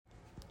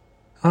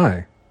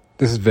Hi,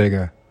 this is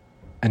Vega,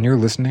 and you're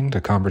listening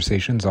to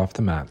Conversations Off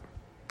the Mat.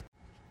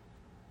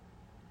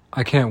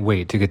 I can't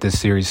wait to get this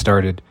series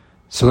started,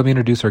 so let me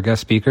introduce our guest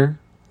speaker,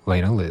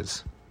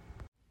 Lanaliz.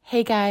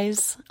 Hey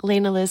guys,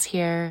 Lanaliz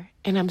here,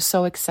 and I'm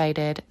so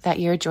excited that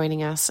you're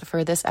joining us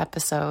for this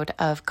episode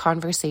of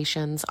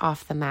Conversations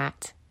Off the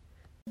Mat.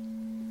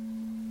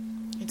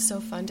 It's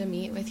so fun to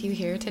meet with you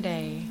here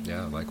today.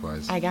 Yeah,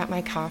 likewise. I got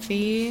my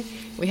coffee.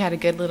 We had a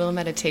good little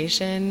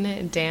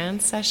meditation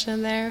dance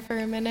session there for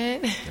a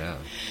minute. Yeah.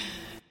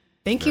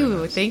 Thank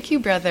you. Nice. Thank you,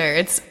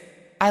 brother.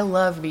 I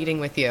love meeting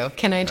with you.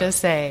 Can I just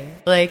say,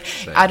 Same.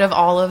 out of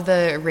all of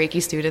the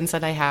Reiki students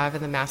that I have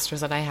and the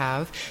masters that I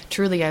have,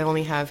 truly I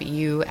only have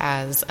you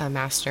as a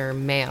master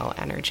male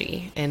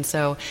energy. And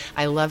so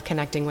I love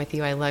connecting with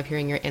you. I love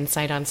hearing your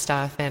insight on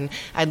stuff. And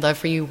I'd love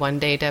for you one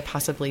day to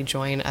possibly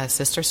join a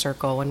sister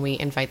circle when we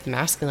invite the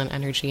masculine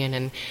energy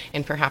in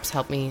and perhaps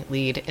help me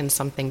lead in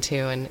something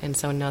too. And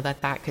so know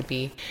that could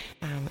be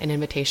an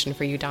invitation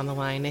for you down the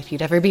line if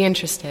you'd ever be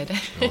interested.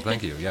 Well,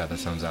 thank you. Yeah, that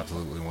sounds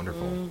absolutely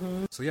wonderful.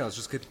 Mm-hmm. So yeah, let's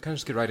just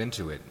get right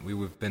into it.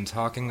 We've been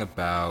talking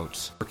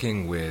about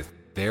working with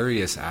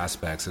various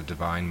aspects of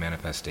divine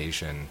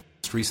manifestation.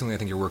 Just recently, I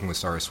think you're working with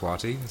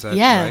Saraswati. Is that right?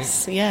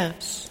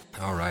 Yes.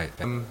 All right.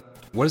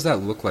 What does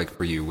that look like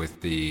for you with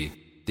the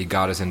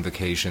goddess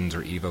invocations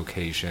or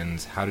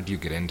evocations? How did you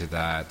get into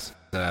that?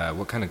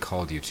 What kind of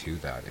called you to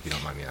that, if you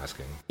don't mind me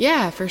asking?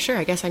 Yeah, for sure.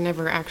 I guess I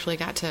never actually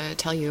got to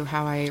tell you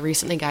how I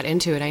recently got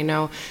into it. I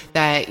know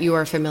that you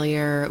are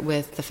familiar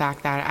with the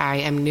fact that I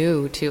am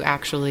new to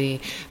actually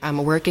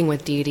working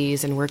with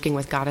deities and working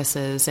with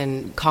goddesses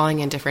and calling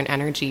in different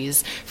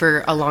energies.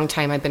 For a long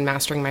time, I've been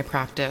mastering my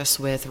practice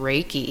with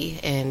Reiki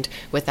and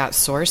with that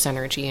source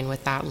energy and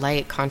with that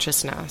light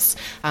consciousness.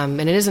 And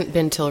it hasn't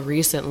been till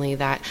recently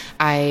that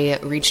I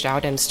reached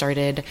out and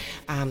started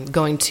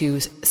going to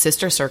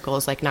sister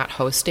circles, like not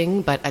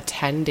hosting, but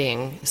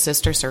attending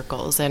sister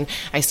circles. And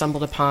I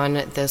stumbled upon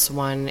this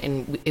one,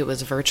 and it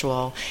was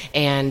virtual,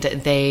 and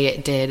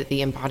they did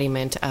the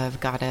embodiment of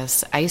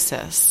goddess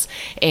Isis.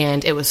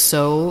 And it was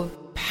so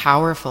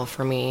powerful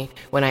for me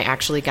when I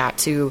actually got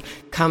to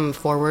come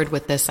forward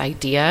with this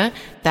idea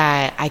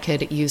that I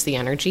could use the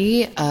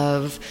energy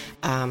of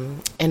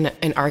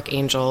an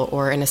archangel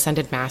or an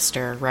ascended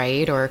master,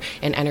 right? Or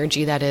an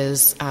energy that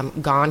is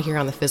gone here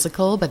on the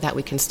physical, but that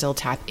we can still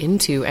tap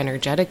into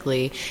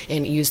energetically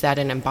and use that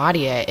and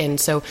embody it. And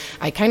so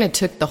I kind of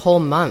took the whole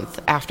month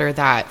after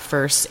that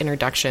first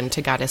introduction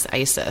to goddess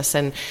Isis,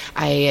 and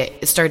I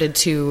started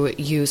to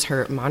use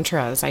her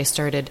mantras.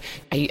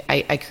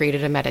 I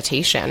created a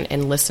meditation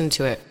and listened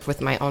to it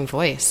with my own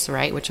voice,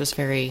 right? Which was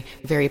very,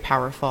 very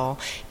powerful.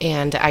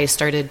 And I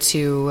started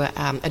to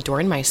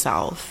adorn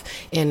myself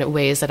in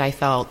ways that I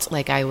felt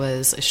like I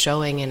was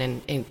showing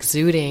and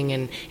exuding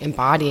and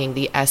embodying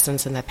the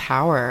essence and the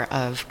power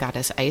of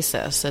goddess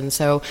Isis. And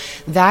so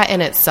that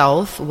in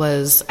itself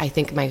was, I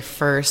think, my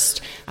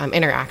first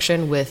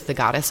interaction with the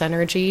goddess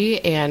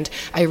energy. And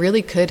I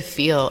really could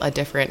feel a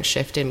different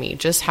shift in me,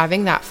 just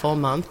having that full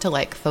month to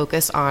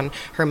focus on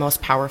her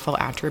most powerful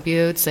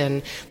attributes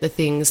and the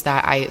things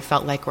that I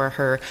felt like were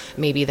her,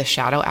 maybe the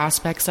shadow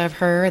aspects of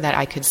her that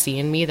I could see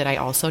in me that I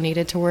also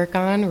needed to work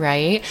on,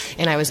 right?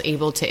 And I was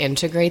able to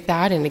integrate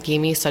that, and it gave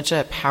me such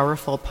a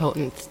powerful,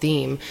 potent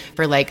theme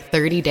for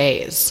 30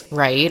 days,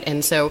 right?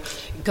 And so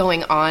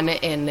going on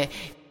and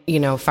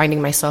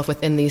finding myself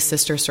within these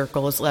sister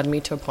circles led me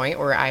to a point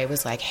where I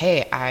was like,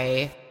 hey,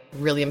 I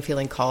really am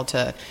feeling called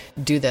to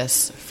do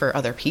this for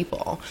other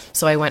people.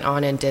 So I went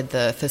on and did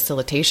the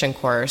facilitation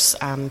course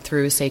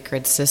through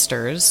Sacred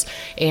Sisters.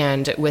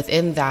 And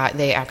within that,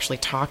 they actually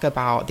talk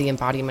about the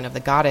embodiment of the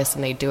goddess,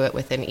 and they do it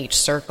within each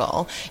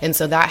circle. And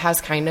so that has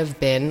kind of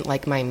been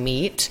my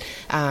meat.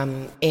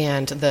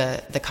 And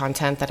the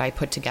content that I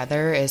put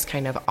together is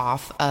kind of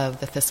off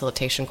of the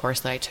facilitation course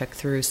that I took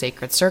through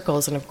Sacred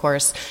Circles. And of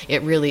course,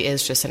 it really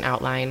is just an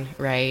outline,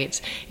 right?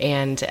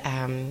 And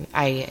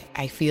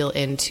I feel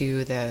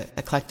into the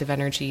collective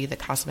energy, the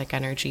cosmic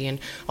energy, and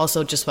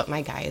also just what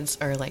my guides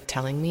are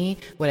telling me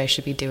what I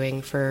should be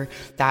doing for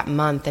that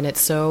month. And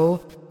it's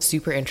so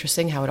super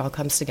interesting how it all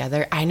comes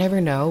together. I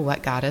never know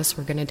what goddess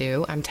we're going to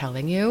do, I'm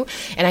telling you.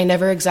 And I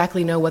never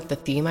exactly know what the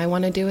theme I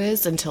want to do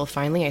is until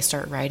finally I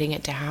start writing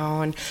it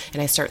down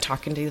and I start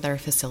talking to the other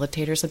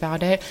facilitators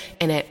about it.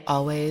 And it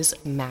always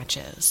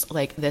matches.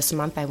 This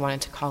month I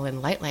wanted to call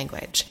in light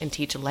language and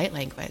teach light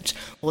language.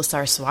 Well,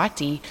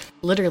 Saraswati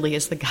literally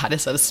is the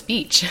goddess of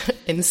speech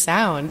and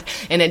sound.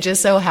 And it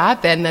just so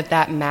happened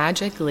that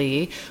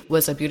magically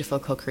was a beautiful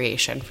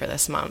co-creation for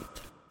this month.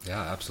 Yeah,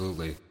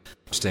 absolutely.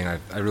 Interesting.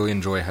 I really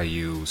enjoy how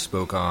you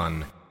spoke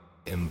on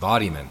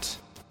embodiment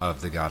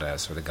of the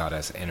goddess or the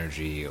goddess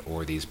energy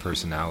or these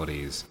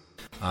personalities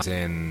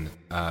in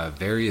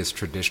various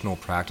traditional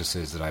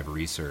practices that I've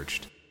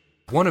researched.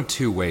 One of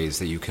two ways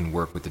that you can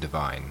work with the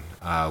divine,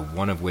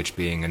 one of which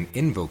being an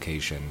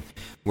invocation,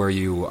 where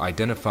you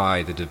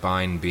identify the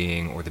divine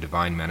being or the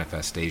divine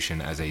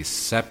manifestation as a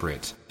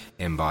separate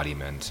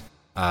embodiment,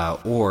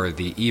 or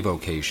the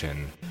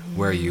evocation,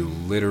 where you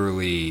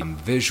literally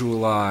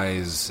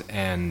visualize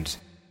and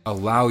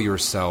allow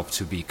yourself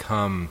to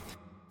become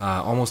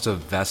almost a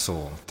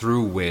vessel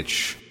through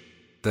which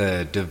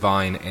the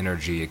divine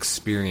energy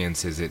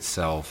experiences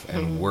itself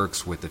and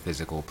works with the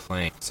physical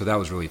plane. So that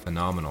was really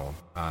phenomenal.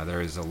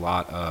 There is a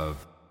lot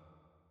of,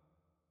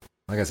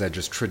 like I said,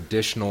 just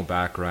traditional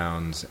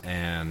backgrounds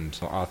and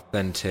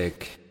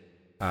authentic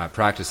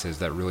practices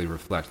that really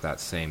reflect that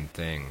same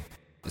thing,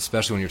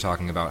 especially when you're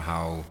talking about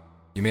how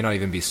you may not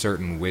even be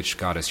certain which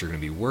goddess you're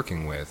going to be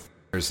working with.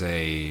 There's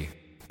a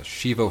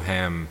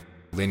Shivoham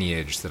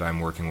lineage that I'm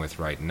working with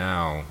right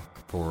now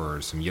for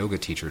some yoga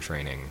teacher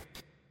training.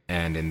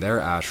 And in their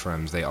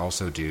ashrams, they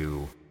also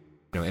do,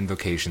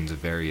 invocations of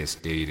various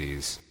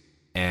deities.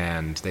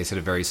 And they said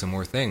a very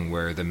similar thing,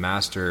 where the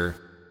master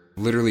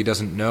literally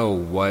doesn't know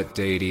what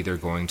deity they're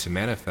going to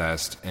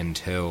manifest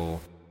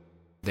until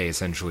they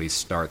essentially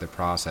start the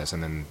process.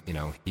 And then,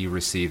 he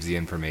receives the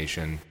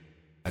information,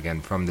 again,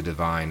 from the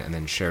divine, and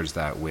then shares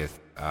that with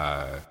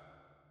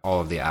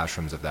all of the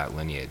ashrams of that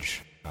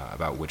lineage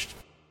about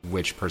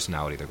which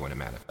personality they're going to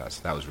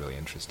manifest. That was really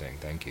interesting.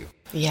 Thank you.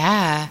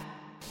 Yeah.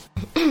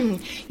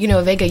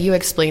 Vega, you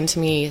explained to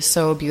me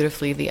so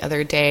beautifully the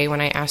other day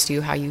when I asked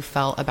you how you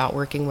felt about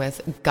working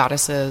with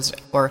goddesses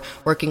or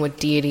working with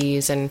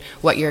deities and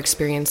what your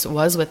experience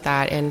was with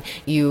that. And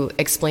you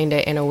explained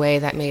it in a way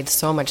that made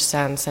so much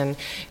sense. And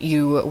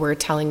you were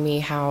telling me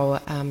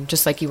how,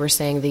 just like you were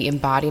saying, the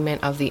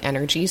embodiment of the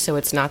energy. So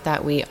it's not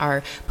that we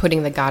are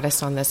putting the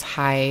goddess on this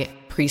high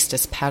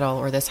priestess pedal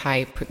or this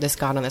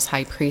god on this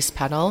high priest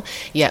pedal,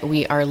 yet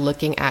we are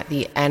looking at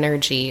the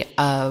energy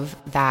of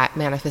that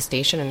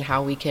manifestation and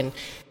how we can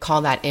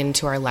call that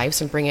into our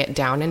lives and bring it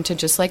down into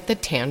just like the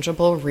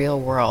tangible real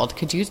world.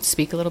 Could you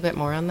speak a little bit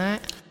more on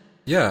that?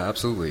 Yeah,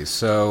 absolutely.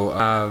 So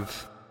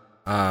I've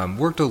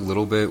worked a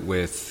little bit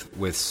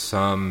with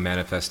some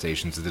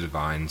manifestations of the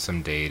divine,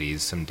 some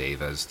deities, some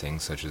devas,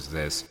 things such as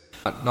this.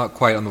 Not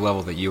quite on the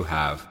level that you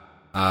have,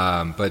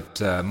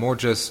 but more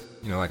just,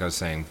 like I was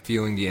saying,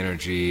 feeling the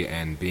energy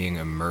and being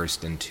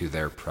immersed into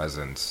their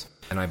presence.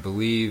 And I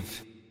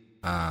believe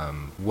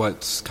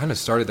what kind of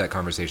started that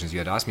conversation is you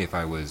had asked me if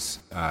I was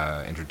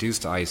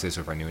introduced to Isis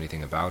or if I knew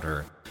anything about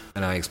her.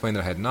 And I explained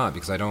that I had not,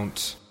 because I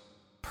don't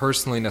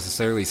personally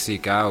necessarily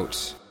seek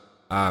out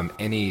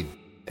any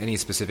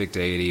specific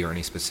deity or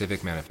any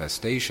specific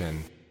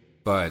manifestation,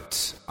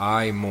 but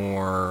I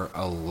more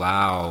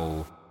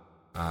allow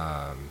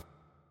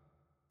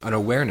an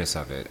awareness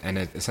of it. And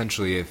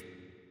essentially,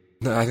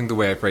 I think the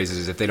way I phrase it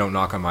is, if they don't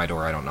knock on my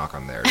door, I don't knock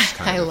on theirs.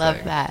 I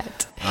love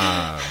that.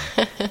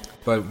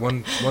 But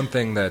one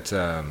thing that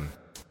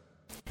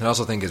I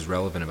also think is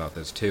relevant about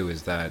this too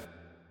is that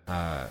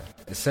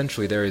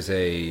essentially there is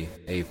a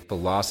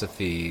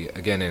philosophy,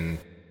 again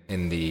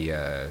in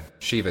the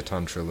Shiva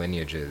Tantra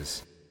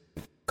lineages,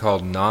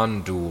 called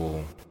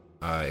non-dual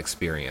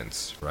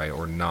experience, right,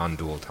 or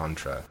non-dual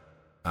Tantra,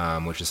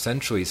 which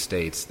essentially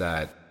states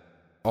that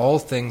all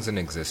things in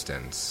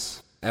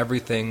existence,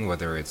 everything,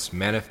 whether it's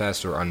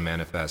manifest or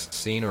unmanifest,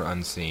 seen or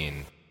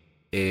unseen,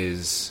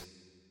 is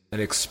an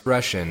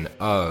expression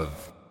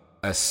of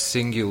a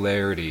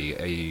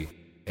singularity,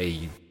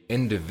 a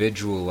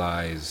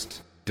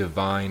individualized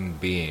divine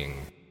being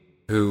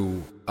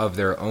who, of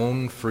their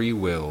own free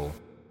will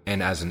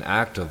and as an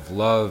act of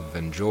love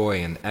and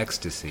joy and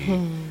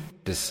ecstasy,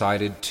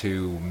 decided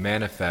to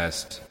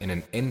manifest in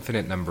an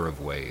infinite number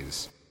of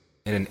ways,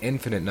 in an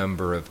infinite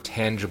number of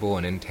tangible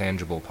and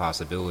intangible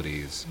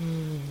possibilities,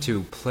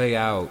 to play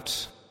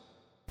out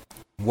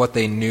what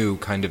they knew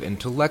kind of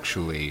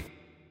intellectually,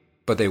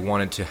 but they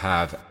wanted to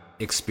have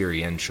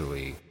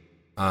experientially.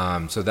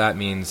 So that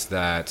means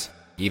that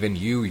even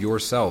you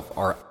yourself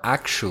are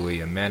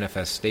actually a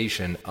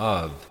manifestation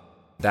of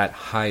that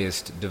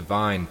highest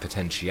divine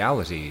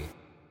potentiality,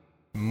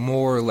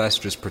 more or less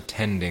just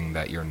pretending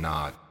that you're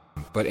not.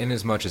 But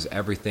inasmuch as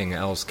everything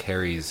else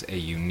carries a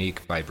unique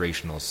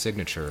vibrational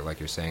signature, like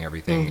you're saying,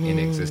 everything in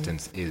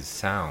existence is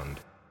sound,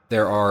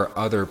 there are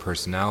other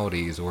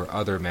personalities or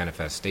other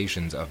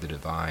manifestations of the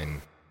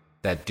divine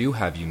that do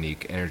have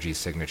unique energy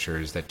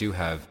signatures, that do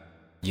have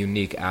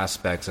unique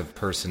aspects of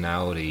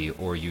personality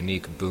or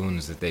unique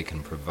boons that they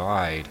can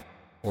provide,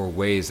 or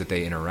ways that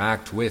they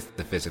interact with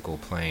the physical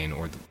plane,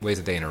 or ways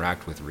that they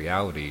interact with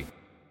reality,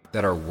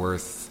 that are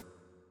worth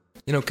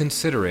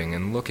considering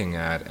and looking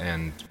at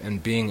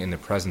and being in the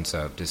presence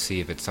of, to see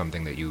if it's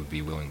something that you would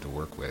be willing to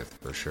work with,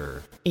 for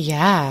sure.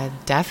 Yeah,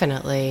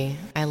 definitely.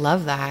 I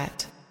love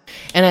that.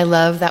 And I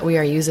love that we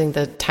are using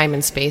the time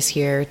and space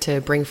here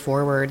to bring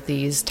forward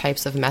these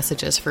types of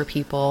messages for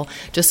people,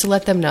 just to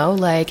let them know,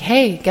 like,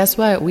 hey, guess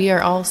what? We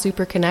are all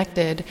super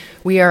connected.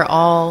 We are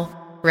all,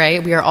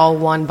 right? We are all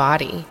one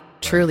body.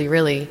 Truly,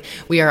 really.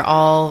 We are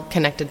all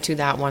connected to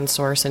that one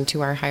source and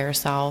to our higher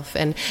self.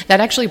 And that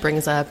actually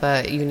brings up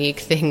a unique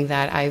thing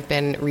that I've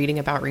been reading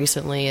about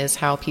recently, is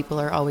how people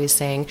are always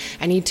saying,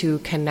 I need to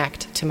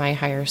connect to my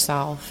higher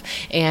self.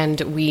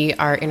 And we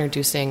are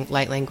introducing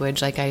light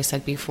language, like I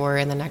said before,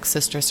 in the next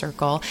sister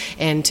circle.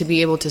 And to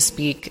be able to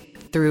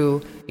speak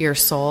through your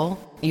soul.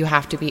 You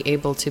have to be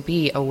able to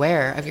be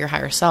aware of your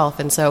higher self.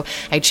 And so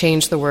I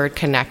changed the word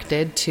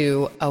connected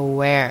to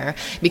aware,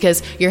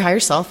 because your higher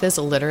self is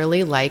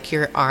literally like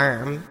your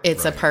arm.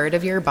 It's a part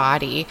of your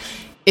body.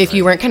 If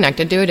you weren't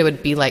connected to it, it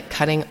would be like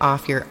cutting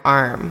off your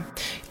arm.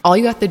 All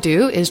you have to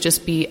do is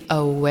just be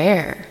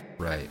aware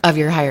of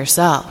your higher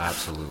self.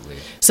 Absolutely.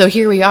 So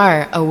here we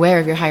are, aware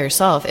of your higher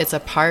self. It's a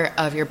part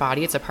of your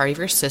body. It's a part of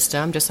your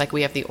system, just like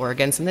we have the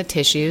organs and the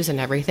tissues and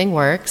everything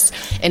works.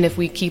 And if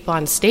we keep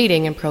on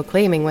stating and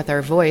proclaiming with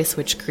our voice,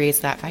 which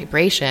creates that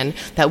vibration,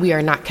 that we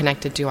are not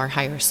connected to our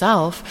higher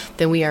self,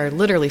 then we are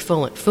literally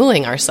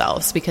fooling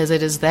ourselves, because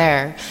it is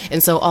there.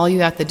 And so all you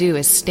have to do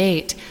is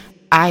state,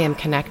 I am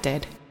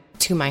connected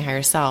to my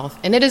higher self.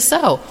 And it is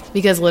so,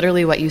 because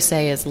literally what you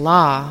say is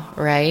law,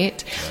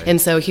 right? And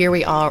so here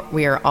we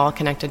are all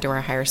connected to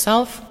our higher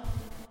self.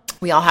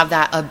 We all have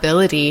that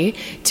ability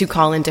to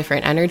call in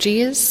different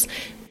energies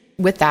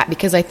with that,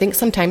 because I think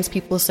sometimes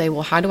people say,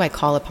 well, how do I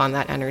call upon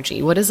that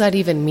energy? What does that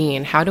even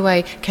mean? How do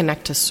I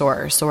connect to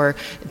source, or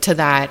to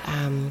that,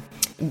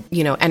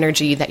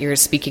 energy that you're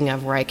speaking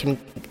of, where I can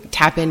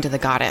tap into the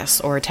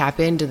goddess or tap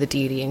into the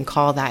deity and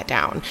call that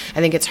down?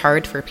 I think it's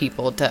hard for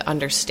people to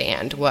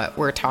understand what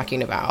we're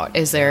talking about.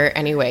 Is there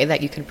any way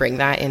that you could bring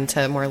that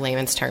into more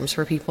layman's terms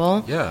for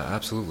people? Yeah,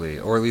 absolutely.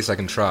 Or at least I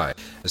can try.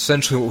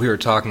 Essentially what we were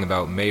talking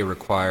about may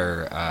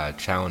require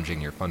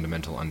challenging your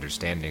fundamental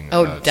understanding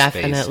of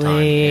definitely. space, time,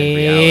 and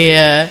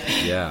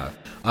reality. Yeah.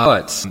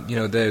 But,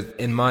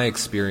 in my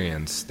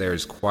experience,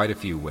 there's quite a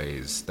few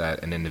ways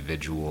that an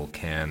individual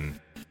can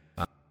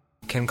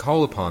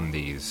call upon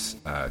these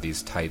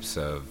types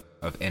of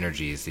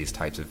energies, these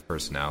types of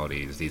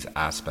personalities, these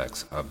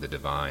aspects of the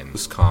divine.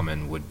 Most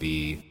common would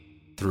be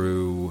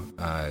through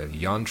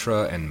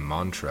yantra and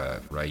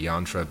mantra, right?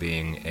 Yantra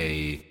being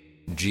a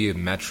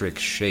geometric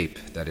shape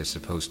that is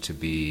supposed to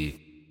be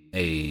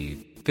a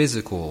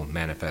physical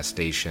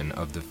manifestation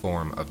of the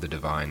form of the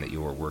divine that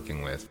you are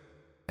working with,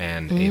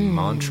 and a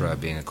mantra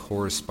being a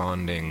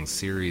corresponding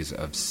series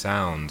of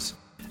sounds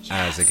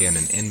as, again,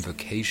 an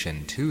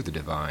invocation to the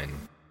divine.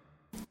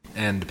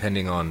 And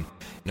depending on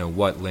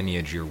what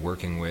lineage you're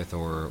working with,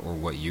 or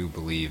what you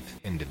believe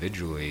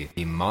individually,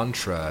 the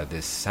mantra,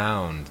 this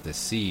sound, the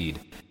seed,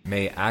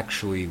 may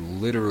actually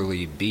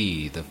literally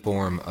be the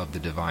form of the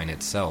divine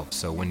itself.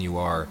 So when you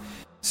are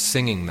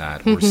singing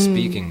that or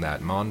speaking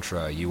that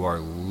mantra, you are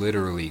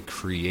literally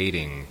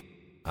creating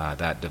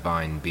that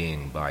divine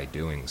being by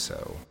doing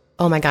so.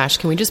 Oh my gosh,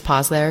 can we just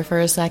pause there for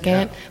a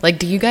second? Yeah. Like,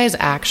 do you guys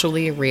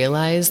actually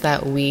realize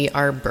that we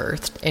are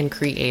birthed and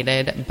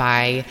created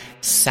by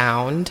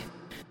sound?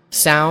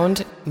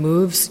 Sound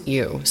moves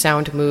you.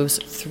 Sound moves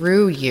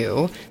through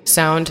you.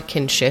 Sound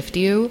can shift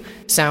you.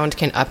 Sound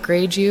can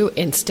upgrade you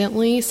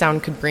instantly.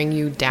 Sound could bring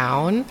you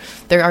down.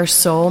 There are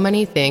so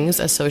many things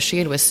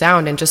associated with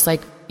sound. And just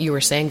like you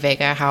were saying,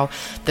 Vega, how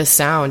the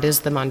sound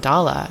is the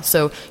mandala.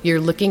 So you're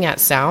looking at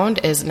sound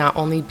as not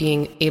only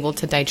being able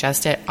to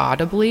digest it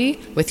audibly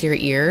with your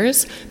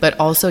ears, but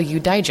also you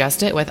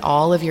digest it with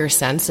all of your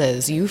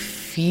senses. You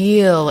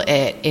feel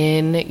it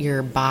in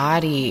your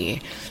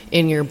body,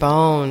 in your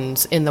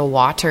bones, in the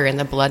water, in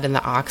the blood, and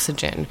the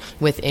oxygen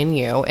within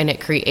you. And it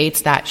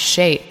creates that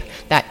shape,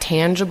 that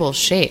tangible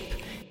shape.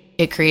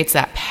 It creates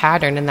that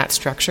pattern and that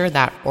structure,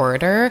 that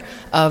order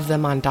of the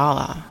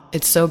mandala.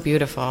 It's so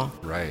beautiful.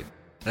 Right.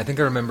 I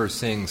think I remember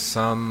seeing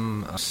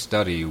some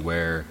study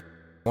where,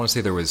 I want to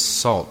say there was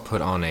salt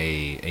put on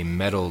a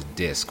metal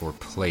disc or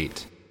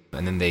plate,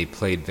 and then they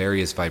played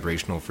various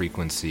vibrational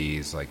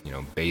frequencies like,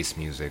 bass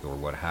music or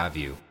what have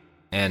you.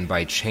 And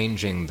by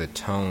changing the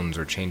tones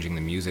or changing the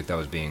music that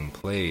was being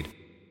played,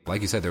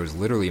 like you said, there was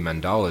literally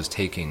mandalas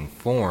taking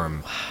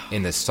form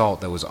in the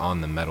salt that was on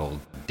the metal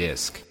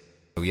disc.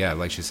 So yeah,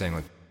 like she's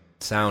saying,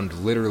 sound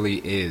literally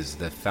is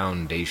the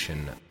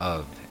foundation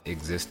of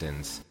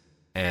existence.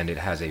 And it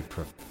has a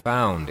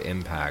profound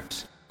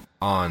impact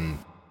on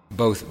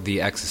both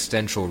the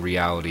existential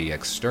reality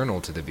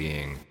external to the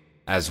being,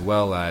 as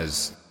well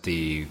as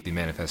the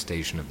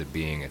manifestation of the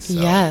being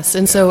itself. Yes,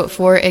 and so,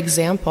 for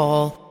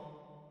example,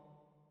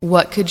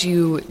 what could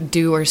you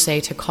do or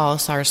say to call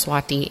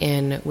Saraswati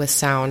in with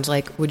sound?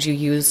 Like, would you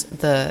use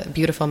the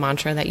beautiful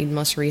mantra that you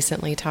most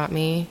recently taught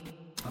me?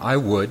 I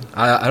would.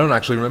 I don't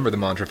actually remember the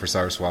mantra for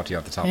Saraswati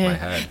off the top of my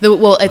head.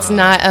 It's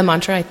not a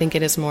mantra. I think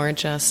it is more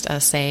just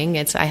a saying.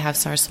 I have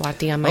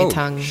Saraswati on my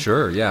tongue.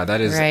 Sure. Yeah, that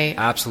is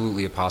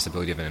absolutely a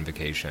possibility of an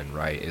invocation,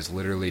 right? Is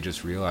literally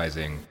just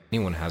realizing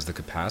anyone has the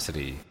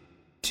capacity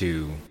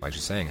to, like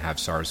you're saying, have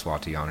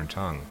Saraswati on her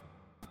tongue.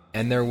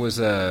 And there was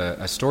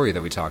a story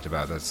that we talked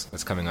about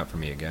that's coming up for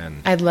me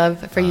again. I'd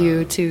love for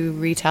you to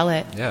retell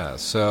it. Yeah,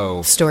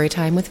 so... Story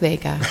time with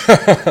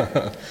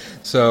Vega.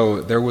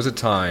 So there was a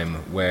time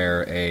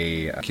where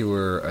a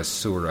pure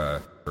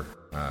asura,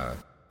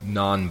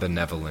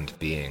 non-benevolent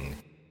being,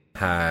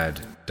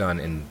 had done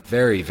in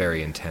very,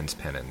 very intense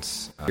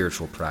penance,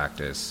 spiritual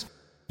practice,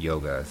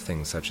 yoga,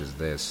 things such as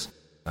this,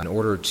 in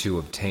order to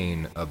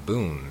obtain a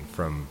boon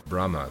from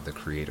Brahma, the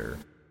creator.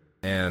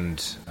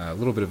 And a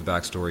little bit of a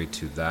backstory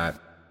to that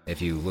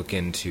if you look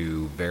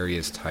into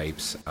various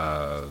types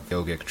of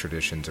yogic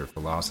traditions or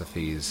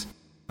philosophies,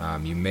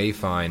 you may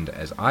find,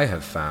 as I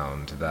have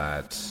found,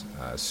 that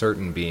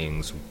certain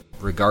beings,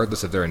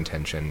 regardless of their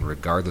intention,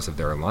 regardless of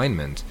their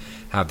alignment,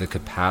 have the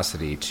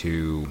capacity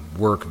to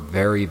work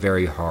very,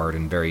 very hard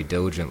and very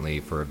diligently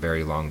for a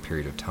very long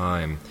period of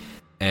time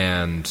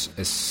and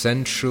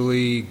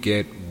essentially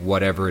get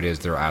whatever it is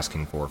they're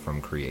asking for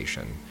from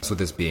creation. That's what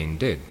this being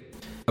did.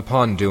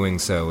 Upon doing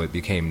so, it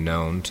became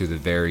known to the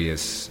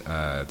various,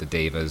 the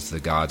devas, the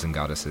gods and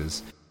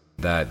goddesses,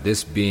 that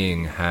this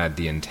being had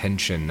the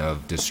intention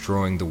of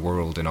destroying the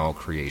world and all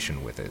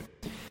creation with it.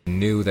 He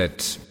knew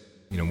that,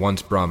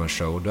 once Brahma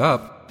showed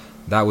up,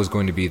 that was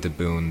going to be the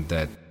boon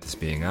that this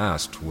being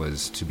asked,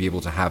 was to be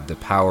able to have the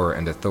power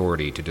and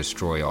authority to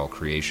destroy all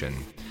creation.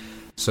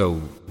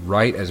 So,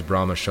 right as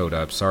Brahma showed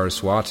up,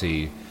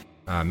 Saraswati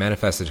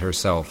manifested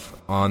herself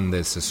on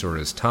this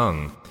Asura's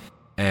tongue,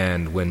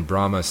 and when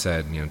Brahma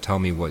said, tell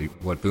me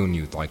what boon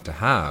you'd like to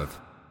have,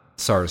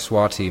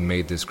 Saraswati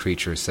made this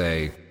creature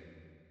say,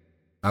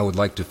 I would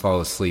like to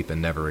fall asleep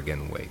and never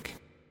again wake.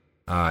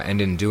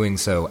 And in doing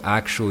so,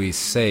 actually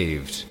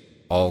saved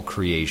all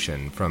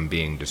creation from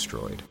being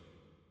destroyed.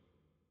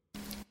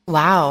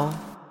 Wow.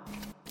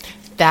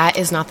 That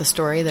is not the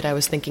story that I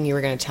was thinking you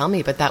were going to tell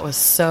me, but that was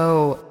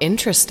so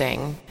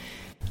interesting.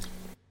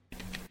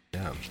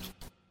 Yeah.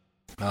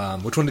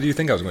 Which one did you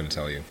think I was going to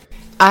tell you?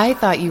 I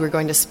thought you were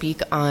going to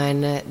speak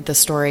on the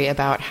story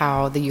about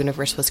how the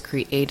universe was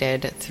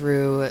created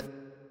through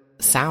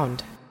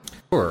sound.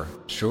 Sure.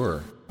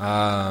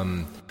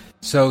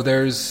 So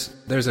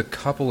there's a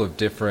couple of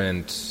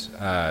different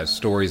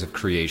stories of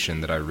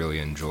creation that I really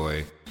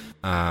enjoy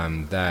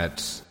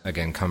that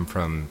again come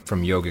from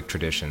yogic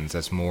traditions.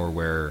 That's more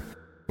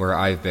where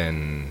I've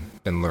been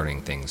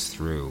learning things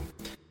through.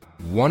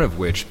 One of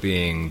which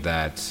being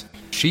that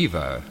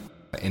Shiva,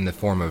 in the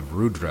form of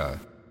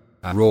Rudra,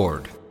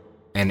 roared,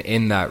 and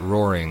in that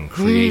roaring,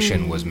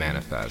 creation was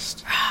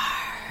manifest.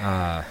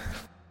 A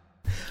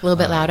little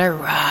bit louder.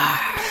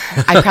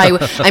 I probably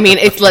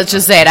let's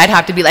just say it. I'd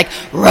have to be like,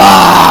 roar,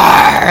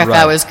 if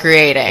I was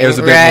creating. It was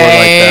a bit more like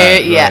that.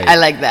 Right. Yeah, I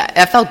like that.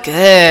 That felt good.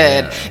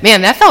 Yeah.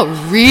 Man, that felt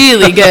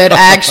really good,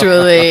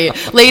 actually.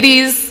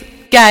 Ladies,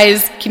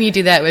 guys, can you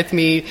do that with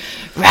me?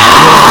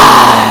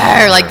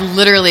 Roar! Like,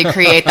 literally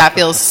create. That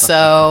feels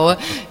so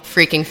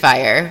freaking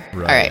fire.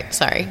 Right. All right,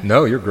 sorry.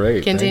 No, you're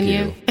great.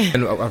 Continue. Thank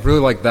you. And I really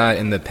like that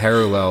in the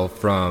parallel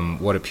from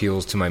what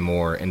appeals to my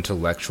more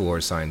intellectual or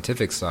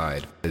scientific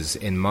side. Is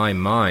in my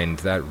mind,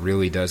 that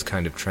really does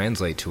kind of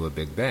translate to a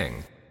Big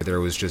Bang. There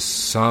was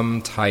just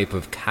some type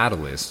of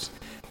catalyst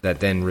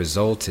that then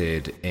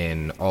resulted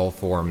in all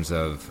forms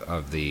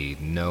of the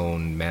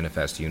known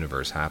manifest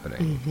universe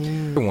happening.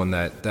 Mm-hmm. One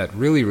that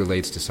really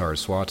relates to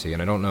Saraswati,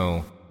 and I don't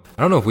know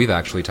if we've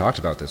actually talked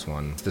about this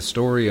one. It's the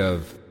story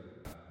of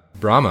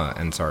Brahma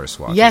and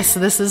Saraswati. Yes,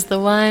 this is the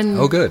one.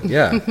 Oh, good,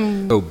 yeah.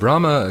 So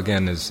Brahma,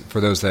 again, is, for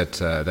those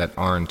that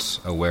aren't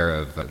aware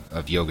of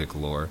yogic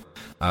lore,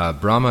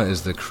 Brahma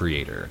is the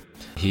creator.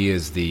 He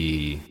is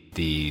the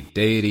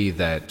deity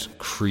that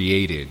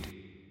created,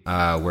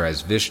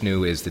 whereas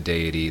Vishnu is the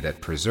deity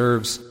that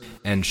preserves,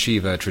 and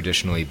Shiva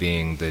traditionally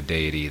being the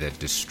deity that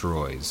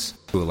destroys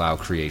to allow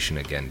creation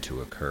again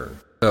to occur.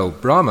 So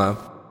Brahma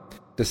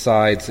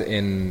decides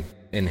in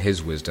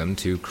his wisdom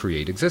to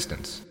create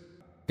existence.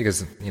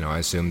 Because, I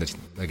assume that,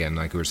 again,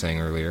 like we were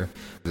saying earlier,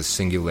 the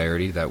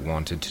singularity that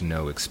wanted to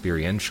know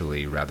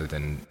experientially rather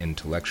than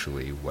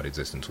intellectually what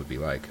existence would be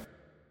like.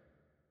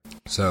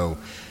 So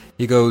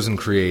he goes and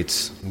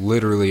creates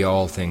literally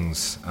all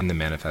things in the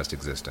manifest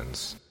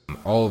existence.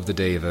 All of the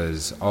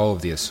devas, all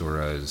of the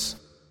asuras,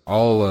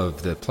 all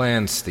of the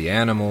plants, the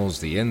animals,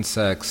 the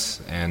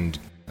insects, and,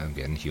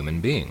 again,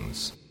 human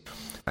beings.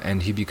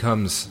 And he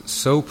becomes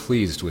so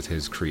pleased with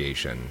his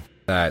creation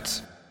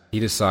that he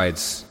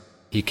decides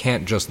he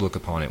can't just look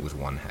upon it with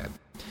one head.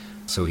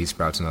 So he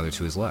sprouts another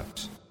to his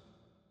left,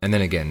 and then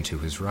again to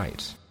his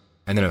right,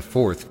 and then a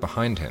fourth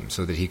behind him,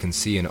 so that he can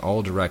see in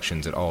all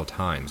directions at all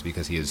times,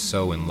 because he is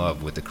so in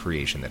love with the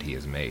creation that he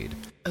has made.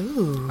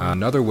 Ooh.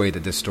 Another way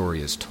that this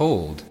story is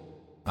told,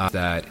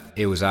 that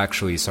it was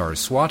actually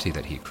Saraswati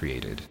that he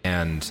created,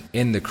 and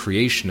in the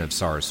creation of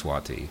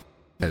Saraswati,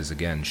 because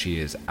again, she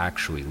is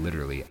actually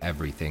literally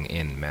everything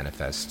in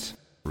manifest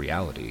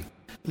reality.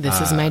 This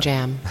is my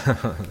jam.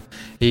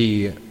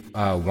 He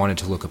wanted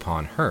to look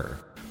upon her.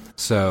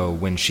 So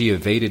when she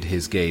evaded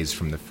his gaze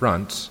from the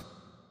front,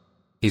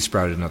 he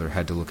sprouted another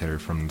head to look at her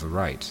from the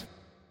right.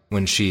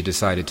 When she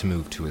decided to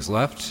move to his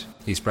left,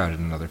 he sprouted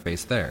another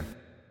face there.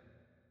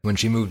 When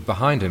she moved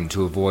behind him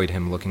to avoid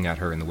him looking at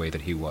her in the way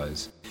that he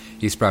was,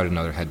 he sprouted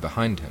another head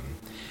behind him.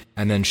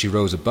 And then she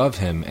rose above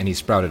him, and he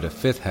sprouted a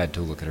fifth head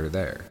to look at her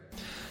there.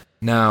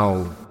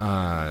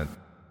 Now,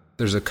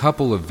 there's a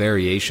couple of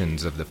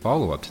variations of the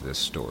follow-up to this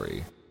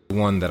story. The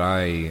one that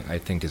I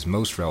think is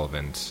most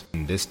relevant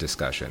in this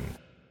discussion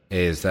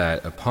is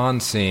that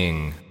upon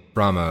seeing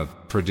Brahma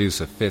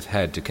produce a fifth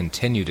head to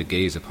continue to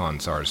gaze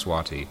upon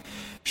Saraswati,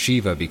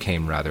 Shiva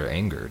became rather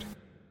angered.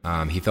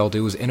 He felt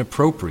it was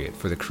inappropriate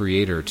for the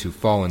creator to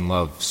fall in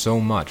love so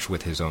much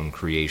with his own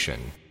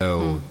creation.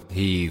 So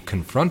he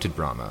confronted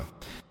Brahma,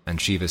 and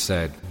Shiva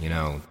said,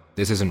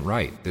 this isn't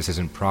right, this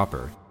isn't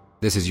proper.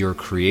 This is your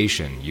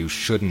creation. You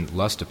shouldn't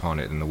lust upon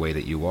it in the way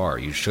that you are.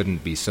 You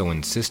shouldn't be so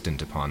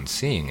insistent upon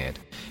seeing it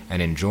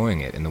and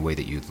enjoying it in the way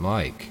that you'd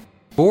like.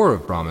 4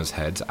 of Brahma's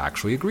heads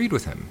actually agreed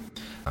with him.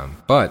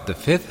 But the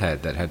 5th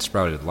head that had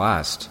sprouted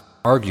last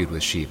argued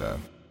with Shiva,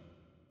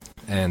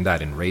 and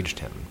that enraged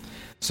him.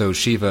 So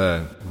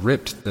Shiva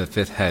ripped the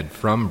 5th head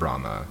from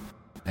Brahma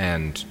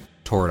and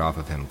tore it off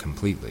of him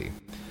completely,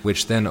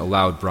 which then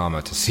allowed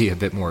Brahma to see a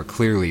bit more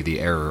clearly the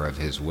error of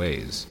his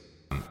ways.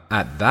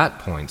 At that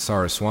point,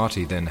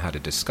 Saraswati then had a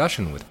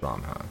discussion with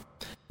Brahma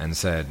and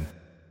said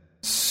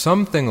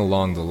something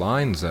along the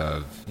lines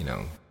of,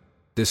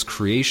 this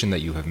creation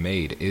that you have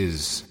made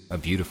is a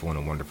beautiful and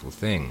a wonderful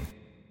thing,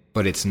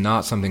 but it's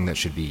not something that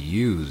should be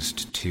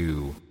used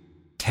to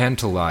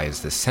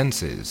tantalize the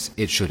senses.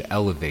 It should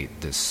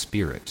elevate the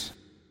spirit.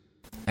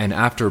 And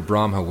after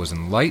Brahma was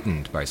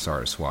enlightened by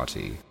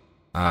Saraswati,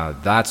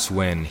 that's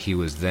when he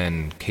was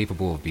then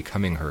capable of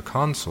becoming her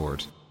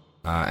consort,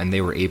 and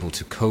they were able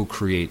to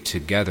co-create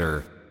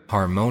together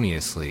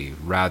harmoniously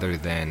rather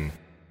than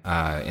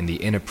in the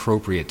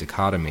inappropriate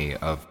dichotomy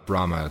of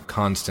Brahma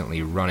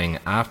constantly running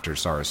after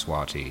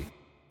Saraswati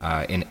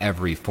in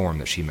every form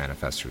that she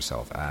manifests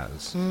herself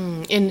as.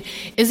 And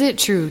is it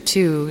true,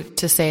 too,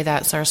 to say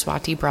that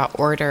Saraswati brought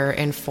order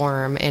and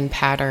form and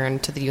pattern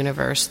to the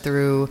universe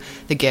through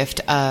the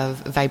gift of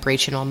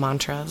vibrational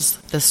mantras?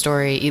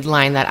 The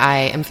line that I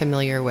am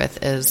familiar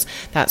with is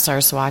that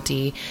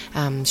Saraswati,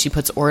 she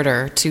puts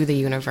order to the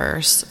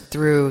universe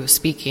through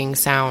speaking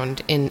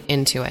sound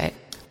into it.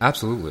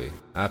 Absolutely.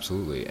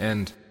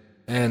 And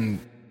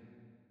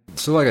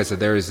so, like I said,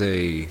 there is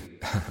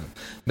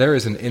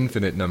an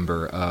infinite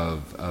number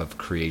of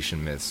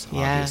creation myths,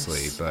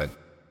 obviously. Yes. But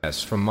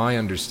yes, from my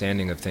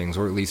understanding of things,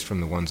 or at least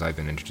from the ones I've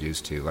been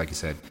introduced to, like you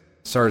said,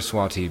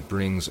 Saraswati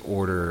brings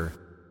order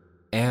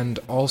and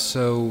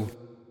also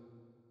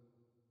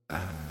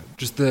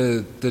just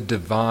the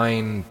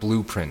divine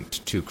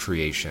blueprint to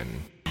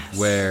creation,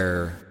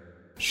 where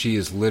she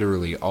is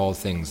literally all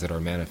things that are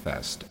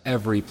manifest.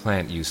 Every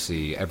plant you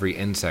see, every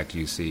insect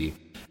you see,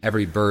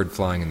 every bird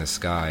flying in the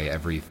sky,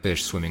 every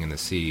fish swimming in the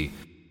sea,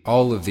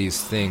 all of these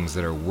things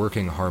that are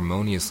working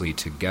harmoniously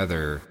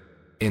together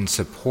in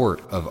support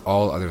of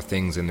all other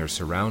things in their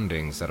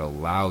surroundings that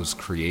allows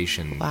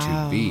creation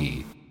to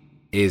be,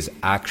 is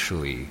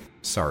actually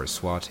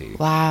Saraswati.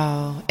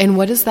 Wow. And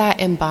what does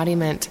that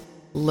embodiment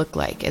look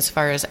like as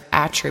far as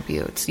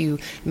attributes? You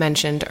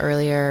mentioned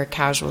earlier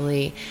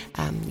casually,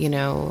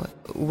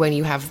 when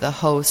you have the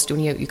host, when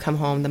you come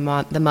home,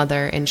 the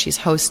mother, and she's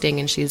hosting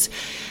and she's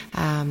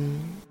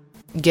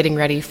getting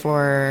ready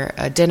for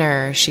a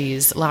dinner,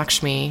 she's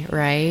Lakshmi,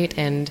 right?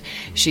 And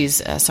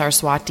she's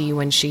Saraswati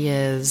when she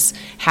is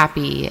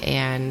happy.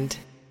 And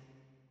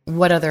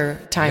what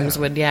other times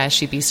would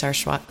she be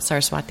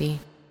Saraswati?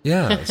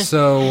 Yeah,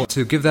 so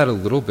to give that a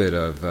little bit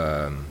of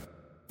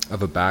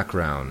a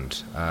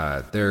background,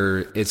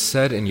 it's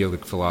said in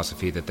yogic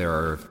philosophy that there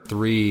are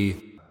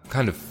 3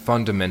 kind of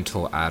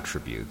fundamental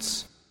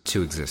attributes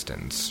to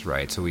existence,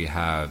 right? So we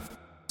have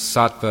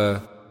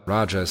sattva,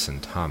 rajas,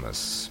 and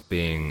tamas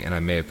being, and I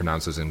may have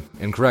pronounced those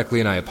incorrectly,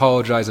 and I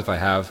apologize if I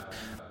have.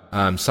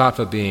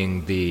 Sattva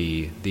being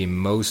the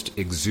most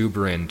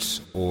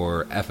exuberant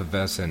or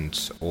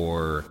effervescent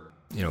or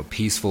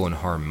peaceful and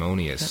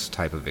harmonious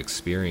type of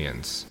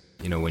experience.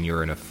 When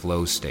you're in a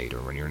flow state,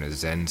 or when you're in a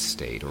Zen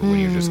state, or when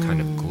you're just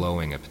kind of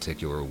glowing a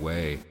particular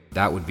way,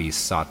 that would be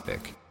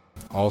sattvic.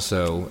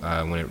 Also,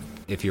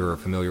 if you're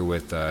familiar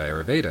with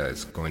Ayurveda,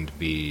 it's going to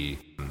be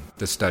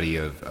the study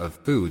of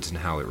foods and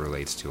how it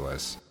relates to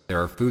us.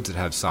 There are foods that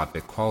have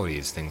sattvic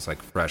qualities, things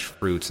like fresh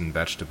fruits and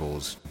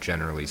vegetables,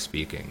 generally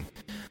speaking.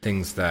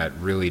 Things that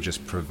really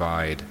just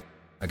provide,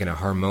 again, a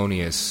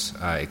harmonious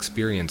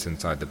experience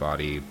inside the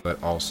body,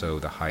 but also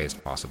the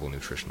highest possible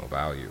nutritional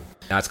value.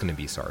 That's going to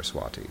be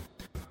Saraswati.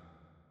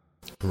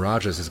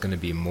 Rajas is going to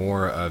be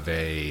more of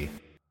a,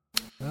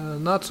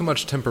 not so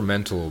much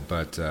temperamental,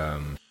 but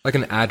like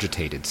an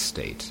agitated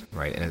state,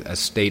 right? A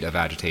state of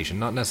agitation,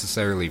 not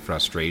necessarily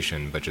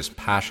frustration, but just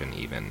passion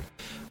even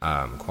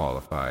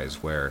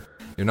qualifies, where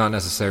you're not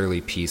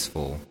necessarily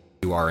peaceful.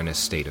 You are in a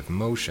state of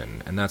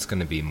motion, and that's going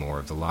to be more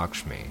of the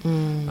Lakshmi.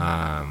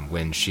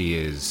 When she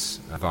is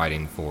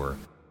providing for,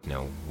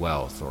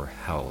 wealth or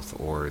health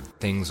or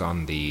things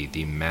on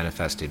the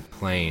manifested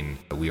plane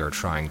that we are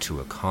trying to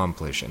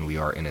accomplish, and we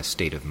are in a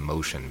state of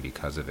motion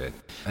because of it.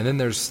 And then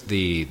there's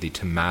the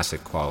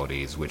tamasic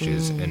qualities, which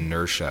is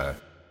inertia,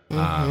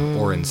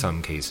 or in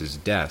some cases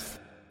death,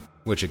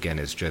 which again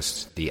is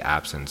just the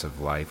absence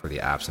of life or the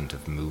absence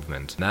of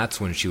movement. And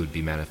that's when she would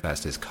be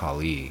manifest as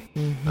Kali,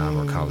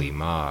 or Kali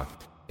Ma,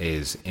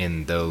 is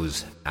in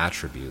those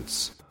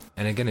attributes.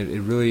 And again,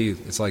 it really,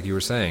 it's like you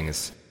were saying,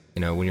 it's,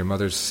 when your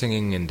mother's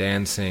singing and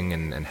dancing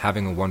and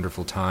having a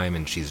wonderful time,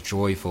 and she's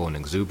joyful and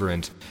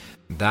exuberant,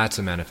 that's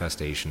a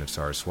manifestation of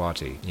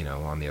Saraswati.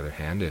 On the other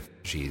hand, if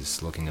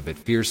she's looking a bit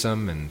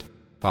fearsome and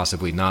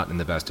possibly not in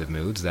the best of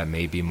moods, that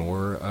may be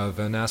more of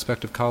an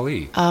aspect of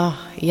Kali. Oh,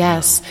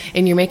 yes.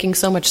 And you're making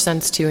so much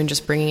sense, too, and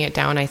just bringing it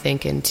down, I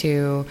think,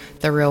 into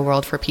the real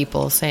world for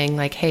people, saying,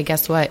 like, hey,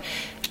 guess what?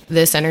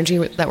 This energy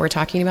that we're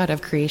talking about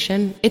of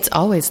creation, it's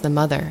always the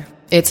mother.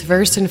 It's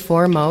first and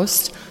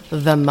foremost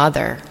the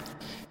mother.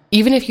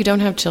 Even if you don't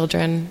have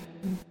children,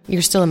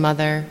 you're still a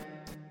mother.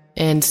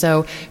 And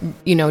so,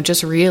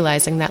 just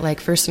realizing that, like,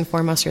 first and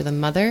foremost, you're the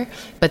mother,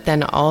 but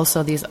then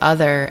also these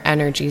other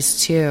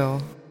energies, too.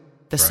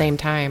 The same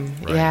time.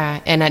 Right.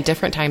 Yeah. And at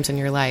different times in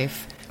your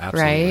life.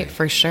 Absolutely. Right?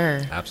 For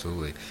sure.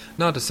 Absolutely.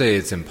 Not to say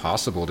it's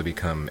impossible to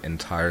become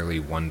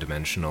entirely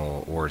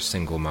one-dimensional or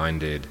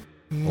single-minded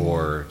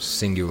or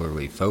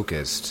singularly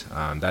focused.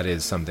 That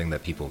is something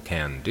that people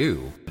can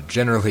do.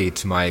 Generally,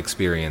 to my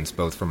experience,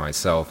 both for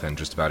myself and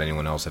just about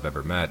anyone else I've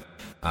ever met,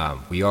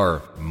 we are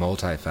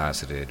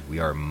multifaceted, we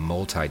are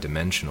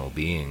multidimensional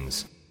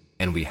beings,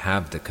 and we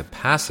have the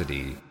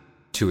capacity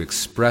to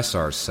express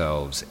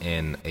ourselves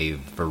in a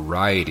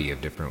variety of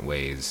different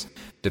ways,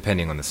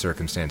 depending on the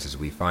circumstances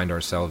we find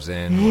ourselves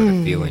in or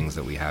the feelings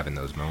that we have in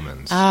those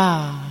moments.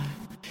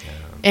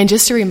 And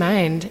just to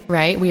remind,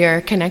 right, we are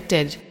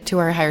connected to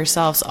our higher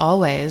selves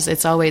always.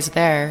 It's always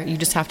there. You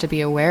just have to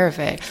be aware of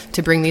it.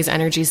 To bring these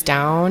energies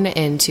down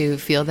and to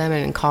feel them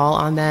and call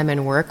on them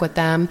and work with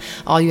them,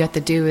 all you have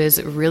to do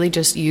is really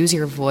just use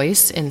your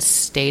voice and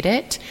state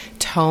it.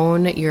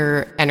 Tone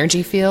your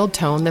energy field,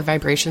 tone the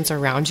vibrations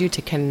around you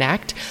to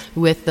connect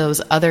with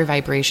those other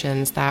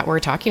vibrations that we're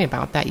talking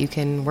about that you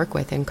can work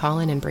with and call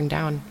in and bring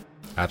down.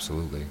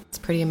 Absolutely. It's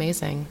pretty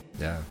amazing.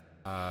 Yeah.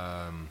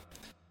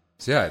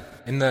 So yeah,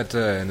 in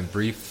the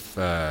brief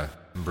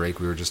break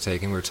we were just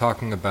taking, we were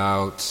talking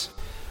about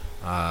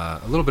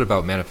a little bit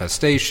about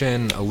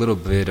manifestation, a little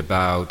bit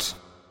about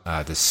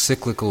the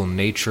cyclical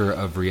nature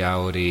of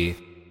reality,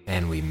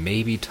 and we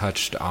maybe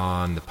touched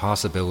on the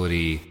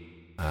possibility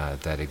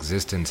that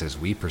existence as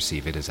we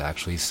perceive it is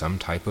actually some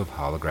type of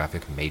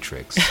holographic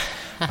matrix.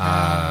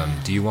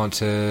 Do you want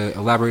to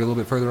elaborate a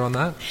little bit further on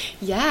that?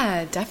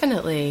 Yeah,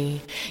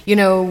 definitely.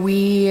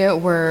 We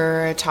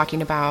were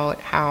talking about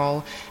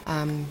how,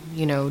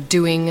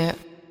 doing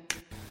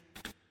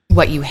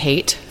what you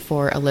hate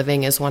for a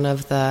living is one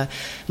of the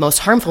most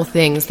harmful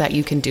things that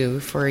you can do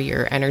for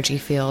your energy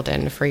field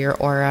and for your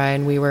aura.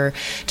 And we were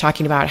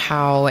talking about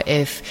how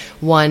if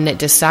one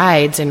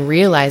decides and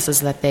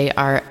realizes that they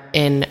are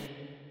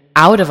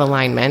out of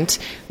alignment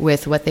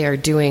with what they are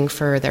doing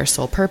for their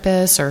soul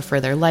purpose or for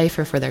their life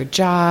or for their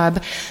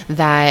job,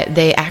 that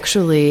they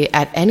actually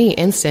at any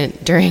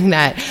instant during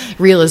that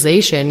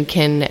realization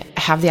can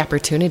have the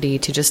opportunity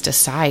to just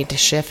decide to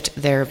shift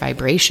their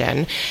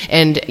vibration.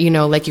 And,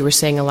 like you were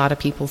saying, a lot of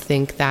people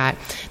think that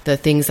the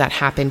things that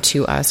happen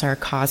to us are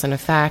cause and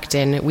effect.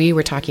 And we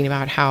were talking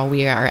about how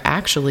we are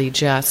actually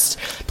just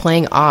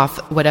playing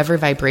off whatever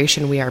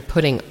vibration we are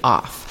putting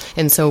off.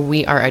 And so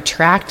we are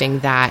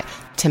attracting that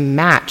to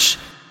match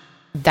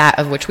that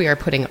of which we are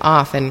putting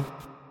off. And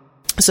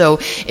so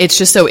it's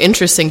just so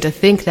interesting to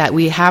think that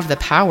we have the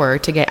power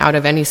to get out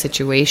of any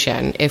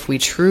situation if we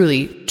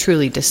truly,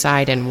 truly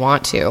decide and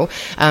want to.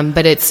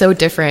 But it's so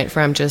different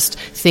from just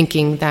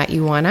thinking that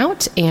you want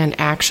out and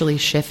actually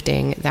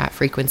shifting that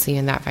frequency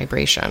and that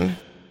vibration.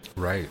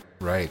 Right.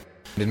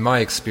 In my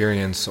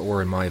experience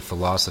or in my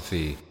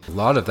philosophy, a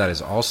lot of that is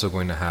also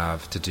going to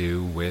have to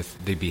do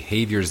with the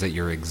behaviors that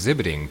you're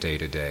exhibiting day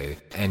to day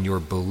and your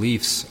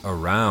beliefs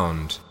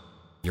around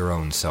your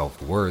own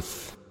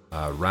self-worth,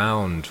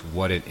 around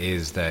what it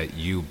is that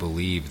you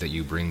believe that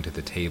you bring to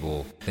the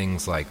table,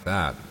 things like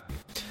that.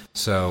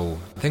 So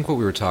I think what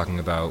we were talking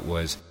about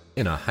was,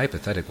 in a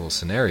hypothetical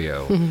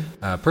scenario,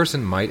 a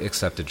person might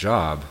accept a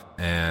job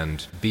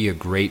and be a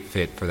great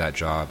fit for that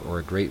job or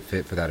a great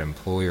fit for that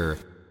employer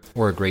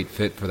or a great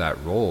fit for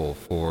that role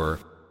for,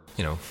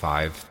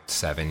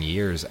 5-7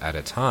 years at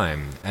a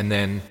time. And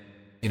then,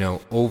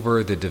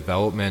 over the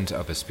development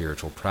of a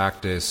spiritual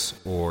practice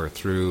or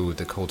through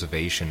the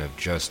cultivation of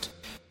just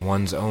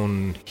one's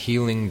own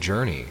healing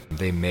journey,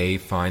 they may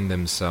find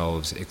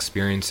themselves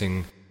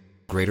experiencing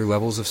greater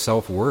levels of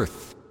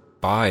self-worth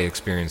by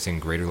experiencing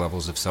greater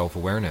levels of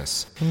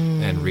self-awareness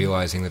and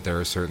realizing that there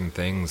are certain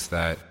things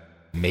that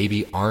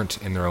maybe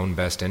aren't in their own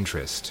best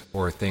interest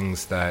or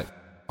things that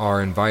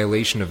are in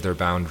violation of their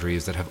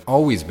boundaries, that have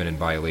always been in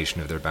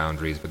violation of their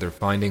boundaries, but they're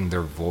finding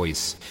their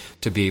voice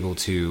to be able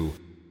to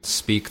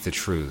speak the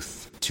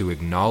truth, to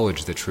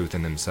acknowledge the truth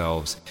in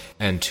themselves,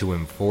 and to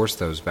enforce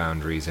those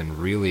boundaries and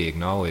really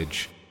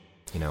acknowledge,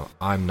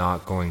 I'm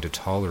not going to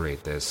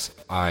tolerate this.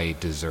 I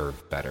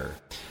deserve better.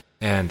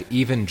 And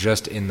even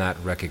just in that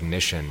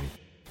recognition,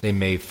 they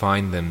may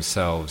find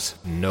themselves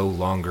no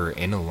longer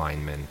in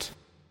alignment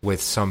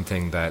with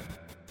something that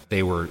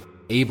they were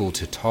able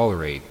to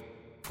tolerate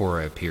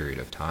for a period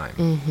of time.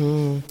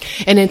 Mm-hmm.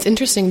 And it's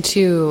interesting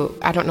too,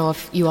 I don't know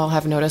if you all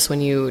have noticed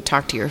when you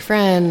talk to your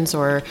friends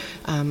or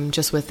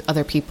just with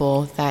other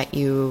people that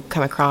you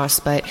come across,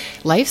 but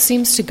life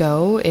seems to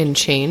go and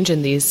change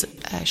in these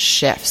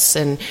shifts.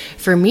 And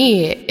for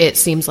me, it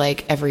seems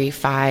like every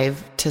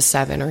 5 to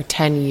 7 or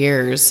 10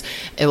 years,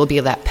 it will be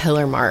that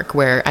pillar mark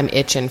where I'm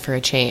itching for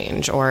a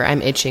change, or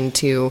I'm itching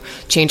to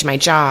change my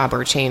job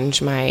or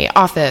change my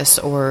office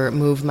or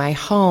move my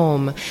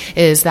home.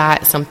 Is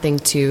that something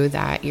too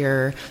that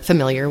you're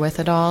familiar with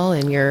at all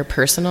in your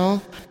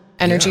personal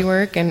energy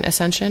work and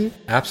ascension?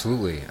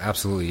 Absolutely.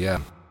 Absolutely. Yeah.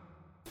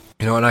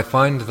 And I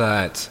find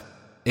that,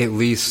 at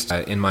least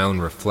in my own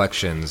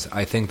reflections,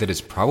 I think that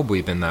it's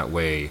probably been that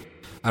way.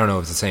 I don't know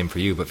if it's the same for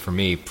you, but for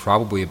me,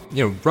 probably,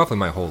 roughly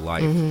my whole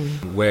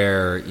life,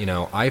 where,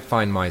 I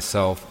find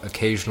myself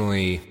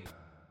occasionally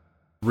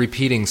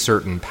repeating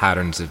certain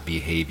patterns of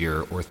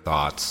behavior or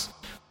thoughts,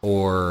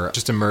 or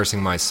just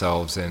immersing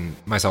myself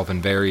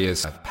in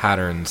various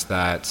patterns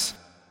that,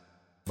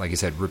 like you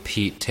said,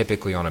 repeat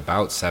typically on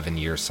about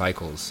 7-year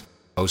cycles.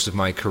 Most of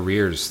my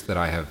careers that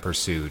I have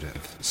pursued,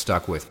 I've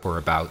stuck with for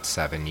about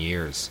 7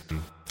 years.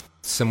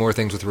 Similar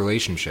things with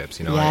relationships.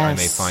 Yes. I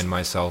may find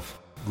myself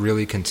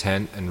really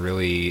content and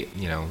really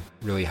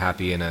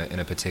happy in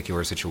a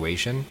particular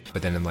situation,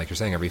 but then, like you're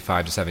saying, every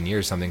 5 to 7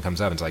 years something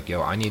comes up and it's like,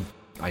 I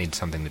need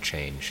something to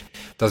change.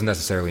 Doesn't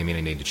necessarily mean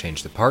I need to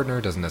change the partner,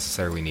 doesn't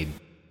necessarily need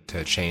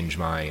to change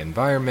my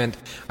environment.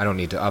 I don't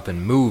need to up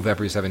and move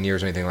every 7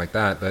 years or anything like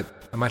that, but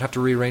I might have to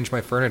rearrange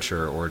my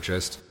furniture, or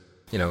just,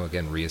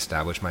 again,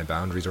 reestablish my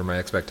boundaries or my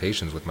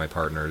expectations with my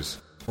partners,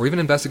 or even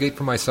investigate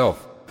for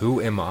myself, who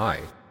am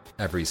I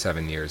every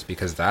 7 years,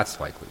 because that's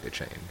likely to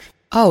change.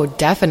 Oh,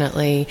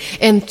 definitely.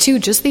 And two,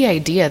 just the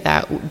idea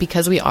that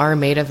because we are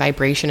made of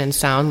vibration and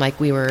sound, like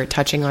we were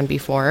touching on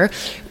before,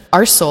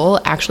 our soul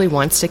actually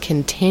wants to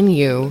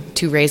continue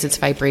to raise its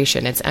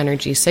vibration, its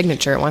energy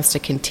signature. It wants to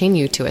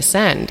continue to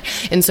ascend.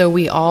 And so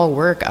we all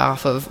work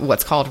off of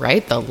what's called,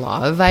 the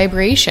law of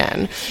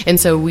vibration. And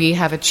so we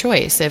have a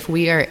choice. If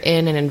we are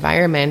in an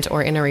environment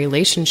or in a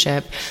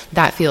relationship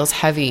that feels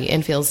heavy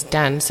and feels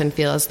dense and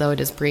feels as though it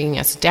is bringing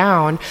us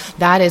down,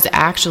 that is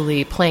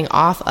actually playing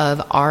off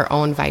of our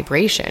own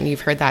vibration.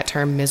 You've heard that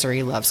term,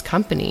 misery loves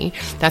company.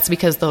 That's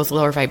because those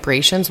lower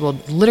vibrations will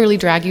literally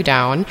drag you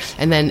down,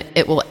 and then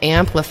it will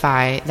amplify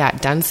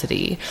that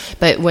density.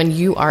 But when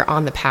you are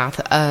on the path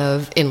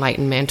of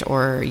enlightenment,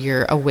 or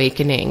you're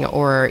awakening,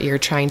 or you're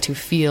trying to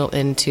feel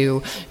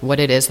into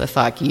what it is the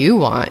fuck you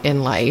want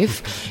in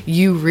life,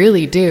 you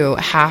really do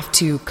have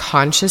to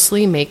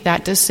consciously make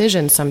that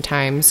decision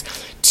sometimes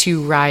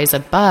to rise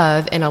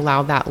above and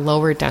allow that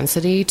lower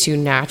density to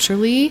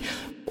naturally,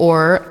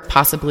 or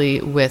possibly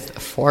with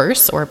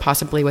force, or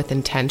possibly with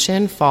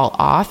intention, fall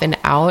off and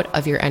out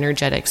of your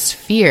energetic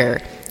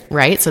sphere,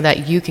 right? So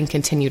that you can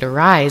continue to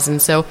rise.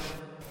 And so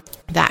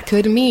that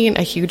could mean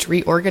a huge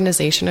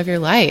reorganization of your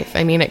life.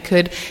 I mean, it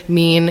could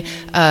mean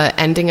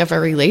ending of a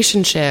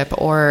relationship,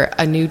 or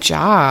a new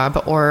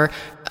job, or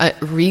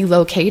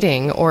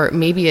relocating, or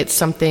maybe it's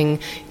something,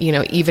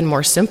 even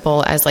more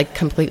simple as like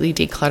completely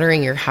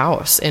decluttering your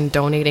house and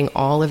donating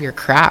all of your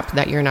crap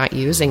that you're not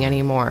using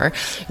anymore.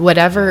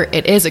 Whatever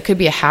it is, it could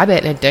be a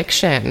habit, an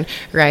addiction,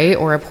 right?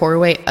 Or a poor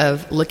way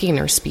of looking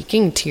or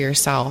speaking to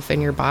yourself and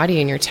your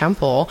body and your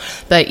temple.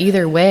 But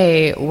either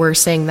way, we're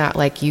saying that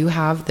like you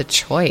have the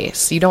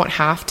choice. You don't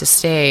have to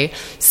stay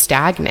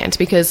stagnant,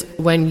 because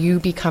when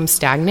you become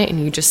stagnant and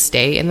you just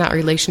stay in that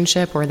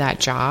relationship or that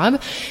job,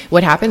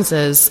 what happens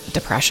is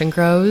depression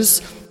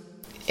grows,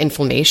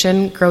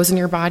 inflammation grows in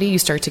your body, you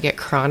start to get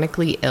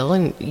chronically ill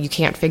and you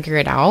can't figure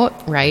it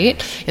out,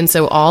 right? And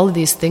so all of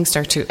these things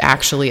start to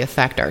actually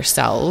affect our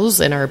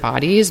cells and our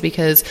bodies,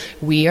 because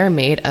we are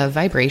made of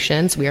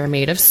vibrations, we are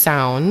made of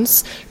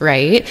sounds,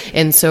 right?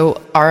 And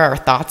so are our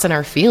thoughts and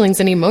our feelings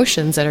and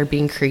emotions that are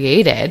being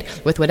created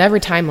with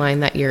whatever timeline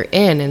that you're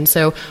in. And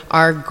so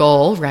our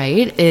goal,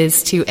 right,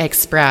 is to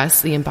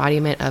express the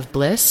embodiment of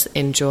bliss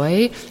and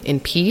joy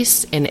and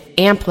peace, and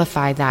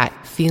amplify that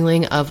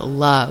feeling of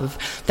love.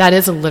 That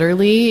is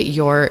literally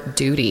your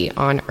duty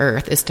on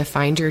earth, is to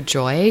find your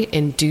joy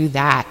and do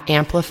that,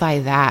 amplify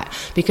that.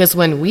 Because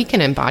when we can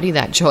embody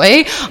that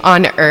joy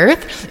on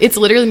earth, it's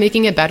literally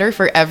making it better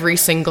for every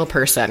single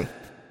person.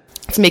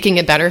 It's making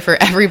it better for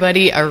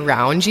everybody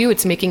around you.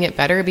 It's making it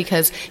better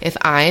because if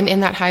I'm in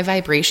that high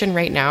vibration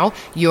right now,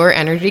 your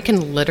energy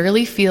can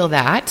literally feel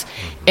that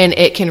and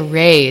it can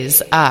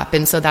raise up.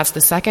 And so that's the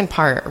second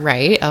part,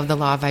 right, of the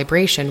law of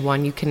vibration.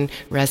 One, you can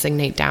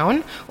resonate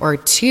down, or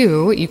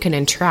two, you can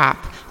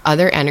entrap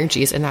other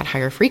energies in that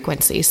higher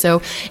frequency.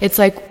 So it's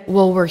like,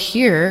 well, we're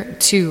here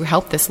to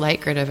help this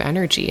light grid of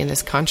energy and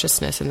this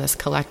consciousness and this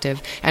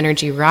collective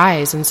energy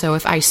rise. And so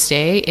if I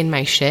stay in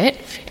my shit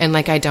and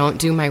like I don't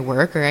do my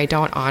work, or I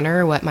don't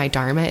honor what my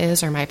dharma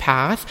is or my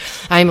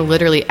path, I'm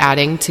literally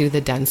adding to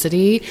the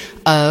density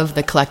of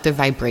the collective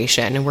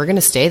vibration. And we're going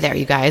to stay there,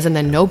 you guys, and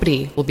then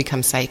nobody will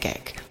become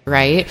psychic,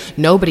 right?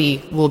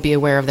 Nobody will be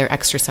aware of their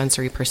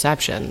extrasensory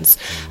perceptions.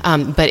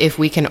 But if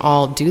we can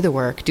all do the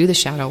work, do the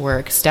shadow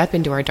work, step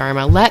into our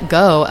dharma, let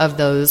go of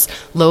those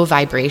low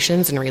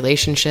vibrations in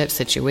relationships,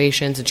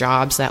 situations,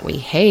 jobs that we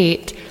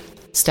hate,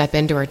 step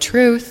into our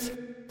truth,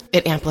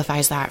 it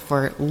amplifies that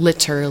for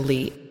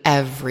literally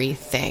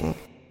everything.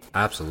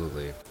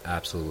 Absolutely.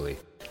 Absolutely.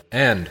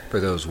 And for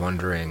those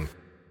wondering,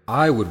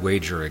 I would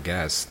wager a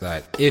guess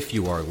that if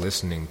you are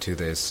listening to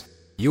this,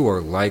 you are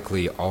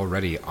likely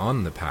already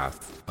on the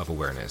path of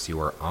awareness. You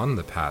are on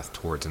the path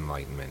towards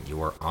enlightenment.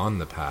 You are on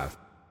the path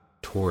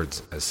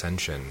towards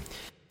ascension.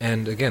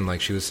 And again,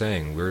 like she was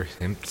saying, we're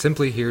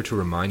simply here to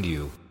remind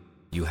you,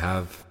 you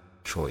have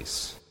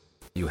choice.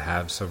 You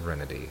have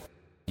sovereignty.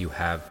 You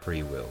have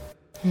free will.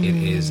 It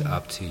is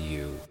up to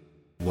you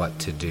what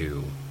to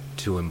do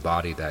to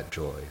embody that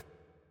joy,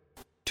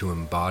 to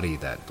embody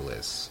that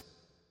bliss,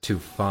 to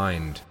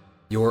find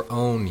your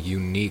own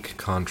unique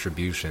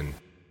contribution.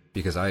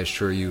 Because I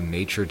assure you,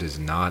 nature does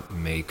not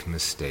make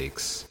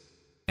mistakes.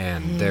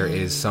 And there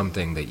is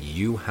something that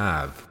you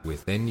have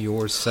within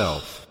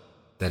yourself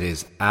that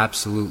is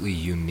absolutely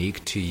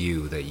unique to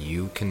you, that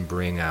you can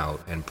bring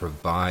out and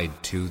provide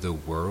to the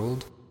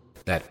world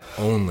that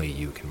only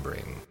you can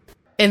bring.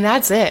 And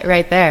that's it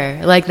right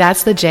there. Like,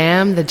 that's the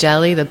jam, the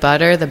jelly, the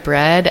butter, the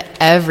bread,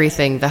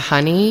 everything, the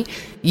honey.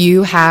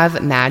 You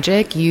have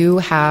magic. You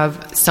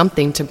have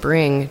something to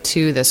bring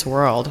to this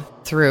world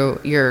through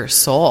your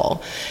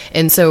soul.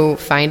 And so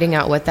finding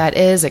out what that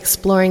is,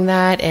 exploring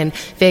that. And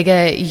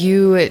Vega,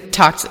 you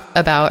talked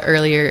about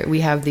earlier,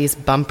 we have these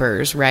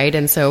bumpers, right?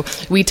 And so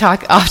we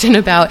talk often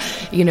about,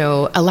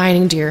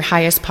 aligning to your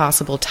highest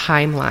possible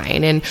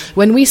timeline. And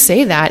when we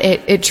say that,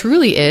 it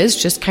truly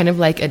is just kind of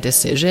like a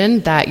decision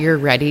that you're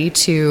ready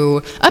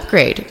to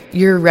upgrade.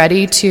 You're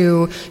ready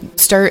to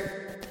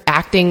start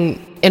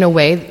acting in a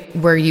way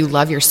where you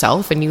love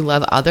yourself and you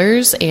love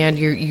others, and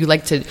you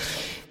like to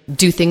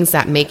do things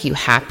that make you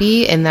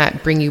happy and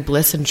that bring you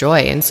bliss and joy.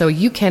 And so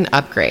you can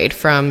upgrade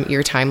from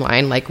your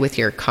timeline, like with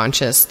your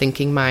conscious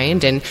thinking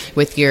mind and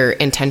with your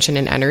intention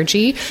and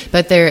energy.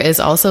 But there is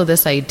also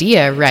this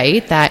idea,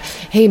 right, that,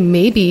 hey,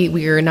 maybe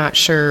we're not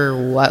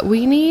sure what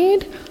we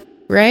need,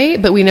 right?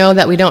 But we know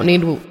that we don't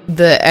need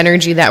the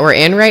energy that we're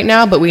in right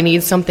now, but we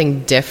need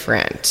something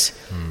different.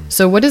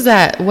 So what does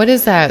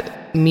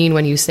that mean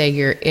when you say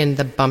you're in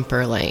the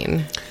bumper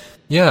lane?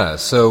 Yeah,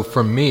 so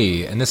for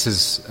me, and this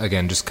is,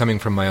 again, just coming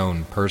from my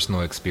own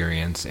personal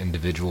experience,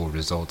 individual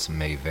results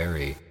may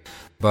vary,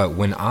 but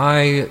when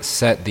I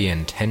set the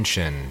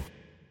intention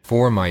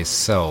for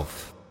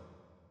myself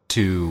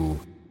to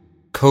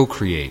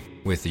co-create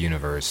with the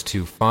universe,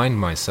 to find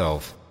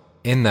myself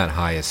in that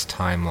highest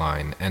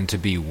timeline, and to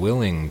be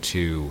willing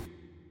to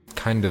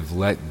kind of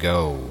let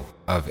go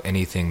of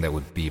anything that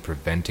would be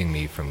preventing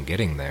me from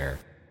getting there,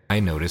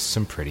 I noticed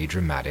some pretty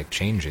dramatic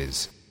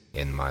changes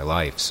in my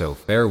life. So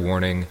fair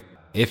warning,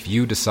 if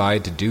you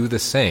decide to do the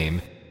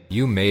same,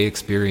 you may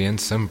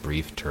experience some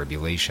brief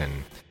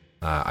turbulation.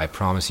 I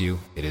promise you,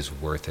 it is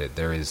worth it.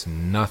 There is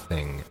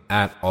nothing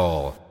at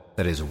all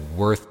that is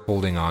worth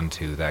holding on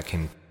to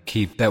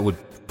that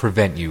would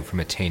prevent you from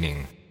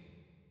attaining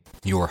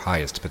your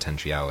highest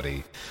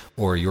potentiality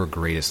or your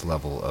greatest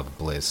level of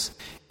bliss.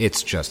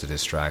 It's just a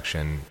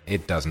distraction.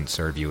 It doesn't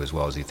serve you as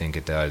well as you think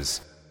it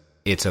does.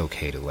 It's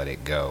okay to let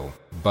it go.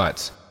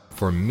 But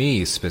for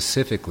me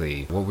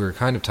specifically, what we were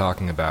kind of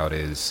talking about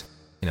is,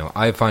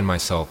 I find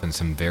myself in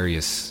some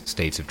various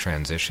states of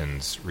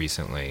transitions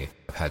recently.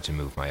 I've had to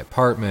move my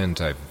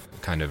apartment. I've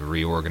kind of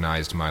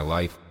reorganized my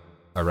life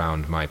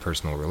around my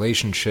personal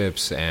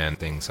relationships and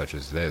things such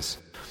as this.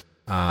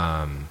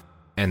 And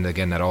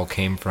again, that all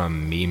came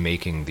from me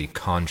making the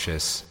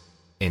conscious,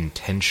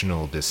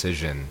 intentional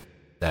decision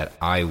that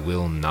I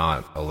will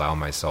not allow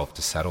myself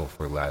to settle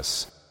for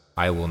less.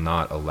 I will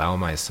not allow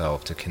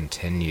myself to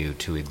continue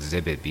to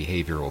exhibit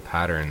behavioral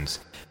patterns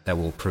that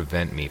will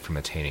prevent me from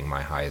attaining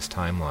my highest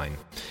timeline.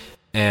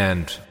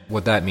 And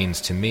what that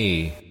means to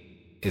me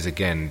is,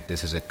 again,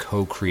 this is a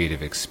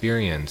co-creative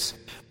experience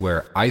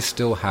where I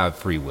still have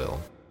free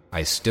will,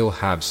 I still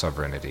have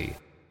sovereignty,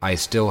 I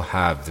still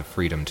have the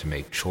freedom to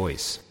make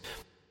choice.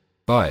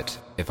 But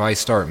if I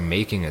start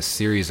making a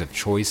series of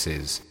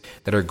choices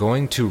that are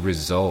going to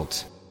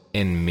result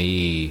in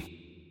me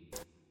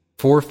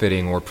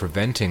forfeiting or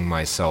preventing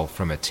myself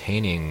from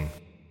attaining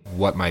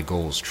what my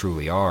goals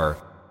truly are,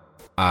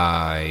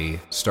 I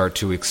start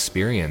to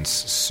experience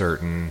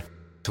certain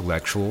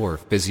intellectual or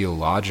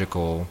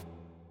physiological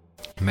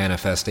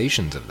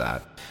manifestations of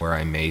that, where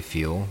I may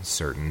feel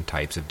certain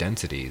types of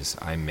densities.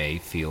 I may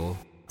feel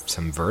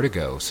some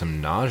vertigo,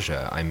 some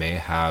nausea. I may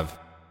have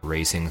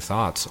racing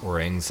thoughts or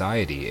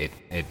anxiety.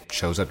 It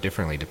shows up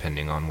differently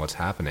depending on what's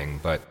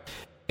happening, but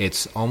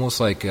it's almost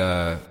like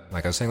I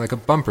was saying, like a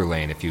bumper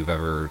lane. If you've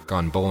ever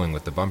gone bowling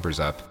with the bumpers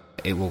up,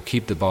 it will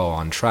keep the ball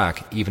on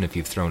track even if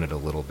you've thrown it a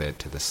little bit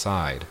to the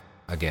side.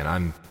 Again,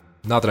 I'm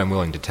not that I'm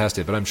willing to test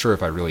it, but I'm sure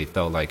if I really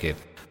felt like it,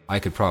 I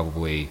could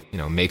probably,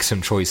 make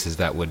some choices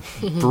that would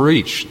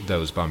breach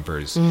those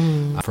bumpers.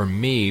 For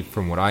me,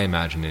 from what I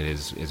imagine it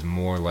is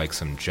more like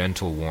some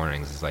gentle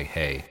warnings. It's like,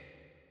 hey,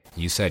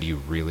 you said you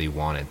really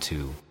wanted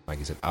to, like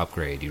you said,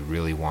 upgrade. You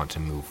really want to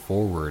move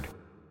forward,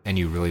 and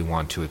you really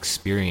want to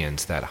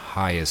experience that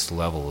highest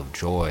level of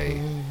joy.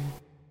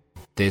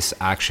 This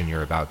action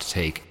you're about to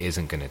take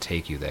isn't going to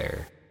take you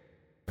there.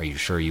 Are you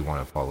sure you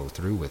want to follow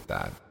through with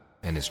that?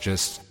 And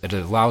it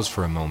allows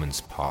for a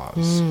moment's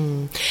pause.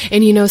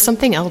 And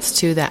something else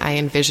too that I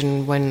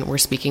envision when we're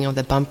speaking of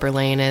the bumper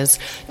lane is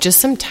just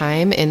some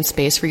time and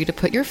space for you to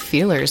put your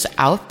feelers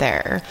out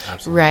there.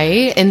 Absolutely.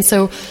 Right? And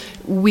so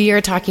we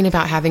are talking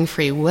about having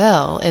free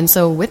will. And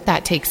so with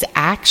that takes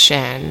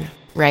action,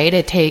 right?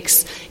 It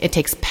takes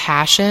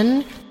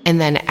passion and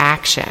then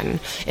action.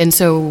 And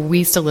so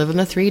we still live in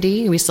the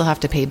 3D. We still have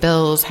to pay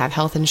bills, have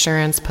health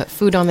insurance, put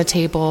food on the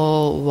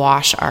table,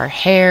 wash our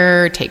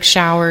hair, take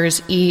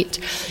showers, eat.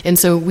 And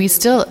so we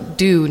still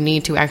do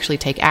need to actually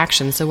take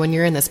action. So when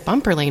you're in this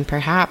bumper lane,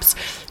 perhaps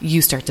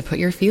you start to put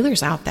your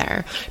feelers out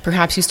there.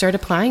 Perhaps you start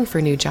applying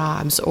for new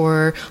jobs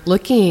or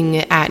looking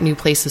at new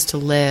places to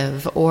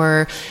live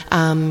or,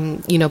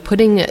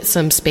 putting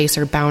some space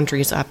or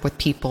boundaries up with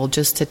people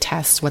just to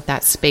test what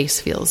that space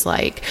feels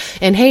like.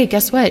 And hey,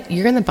 guess what?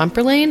 You're in the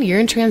bumper lane, you're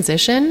in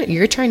transition,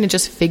 you're trying to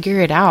just figure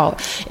it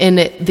out. And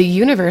the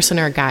universe and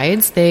our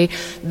guides, they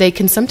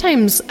can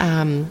sometimes,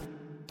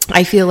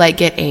 I feel like,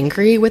 get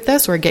angry with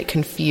us or get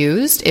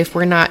confused if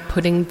we're not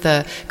putting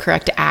the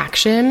correct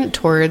action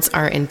towards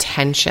our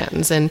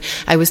intentions. And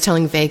I was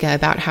telling Vega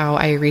about how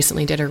I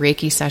recently did a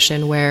Reiki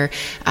session where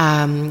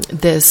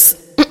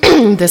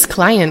this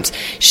client,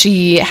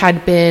 she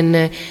had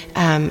been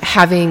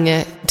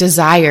having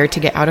desire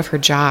to get out of her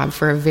job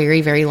for a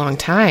very, very long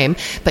time,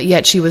 but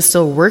yet she was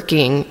still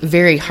working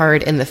very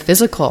hard in the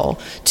physical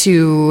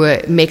to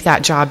make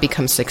that job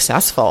become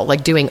successful,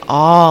 like doing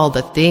all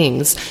the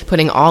things,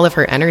 putting all of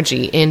her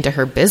energy into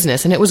her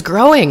business. And it was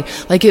growing,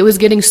 like it was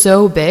getting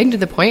so big to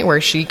the point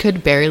where she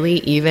could barely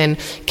even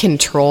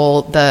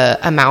control the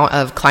amount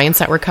of clients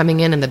that were coming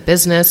in the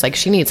business. Like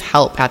she needs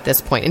help at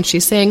this point. And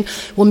she's saying,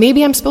 well,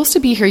 maybe I'm supposed to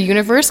be here,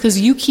 universe, because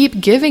you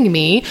keep giving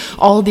me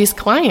all these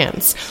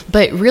clients.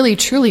 But really,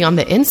 truly on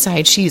the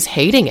inside, she's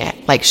hating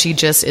it. Like she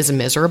just is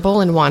miserable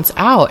and wants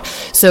out.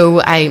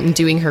 So I'm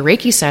doing her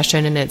Reiki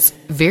session, and it's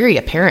very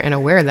apparent and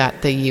aware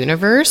that the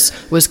universe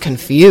was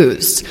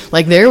confused.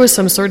 Like there was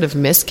some sort of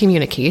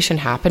miscommunication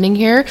happening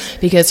here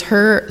because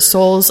her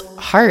soul's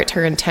heart,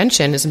 her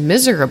intention is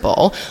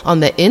miserable on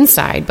the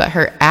inside, but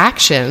her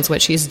actions,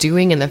 what she's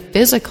doing in the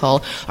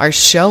physical, are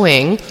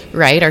showing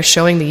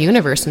the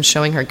universe and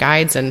showing her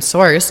guides and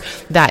source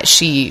that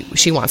she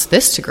wants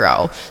this to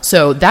grow.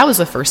 So that was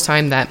the first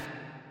time that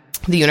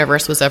the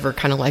universe was ever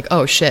kind of like,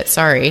 oh shit,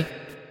 sorry,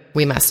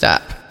 we messed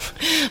up.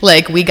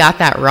 Like we got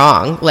that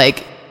wrong.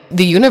 Like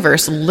the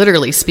universe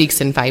literally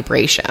speaks in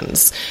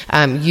vibrations.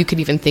 You could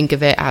even think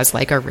of it as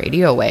like a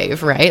radio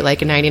wave, right?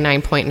 Like a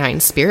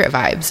 99.9 spirit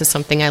vibes is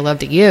something I love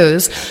to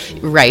use,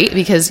 right?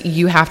 Because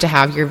you have to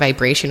have your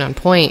vibration on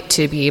point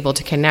to be able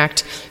to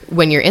connect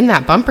when you're in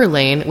that bumper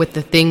lane with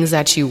the things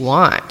that you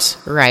want,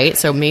 right?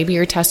 So maybe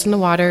you're testing the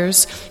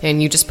waters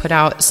and you just put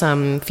out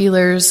some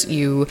feelers.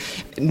 You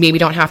maybe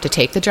don't have to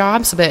take the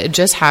jobs, but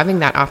just having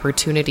that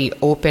opportunity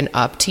open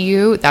up to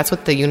you, that's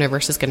what the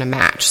universe is going to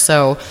match.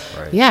 So,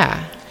 right.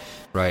 Yeah.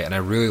 Right, and I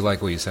really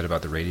like what you said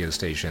about the radio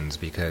stations,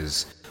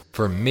 because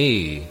for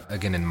me,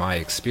 again, in my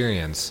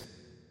experience,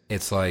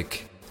 it's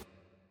like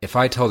if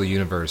I tell the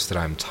universe that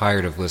I'm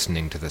tired of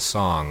listening to the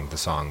song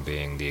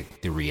being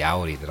the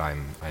reality that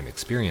I'm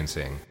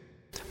experiencing,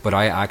 but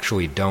I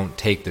actually don't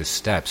take the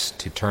steps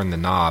to turn the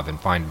knob and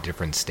find a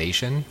different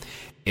station,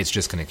 it's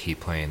just going to keep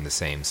playing the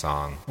same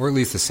song, or at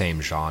least the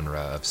same genre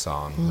of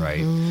song,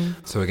 right?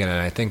 So again, and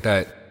I think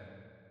that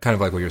kind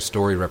of like what your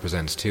story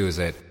represents too, is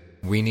that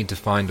we need to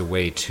find a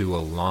way to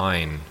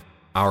align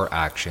our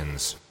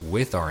actions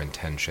with our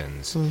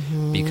intentions,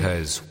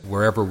 because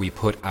wherever we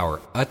put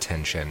our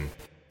attention,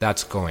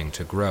 that's going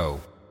to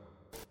grow.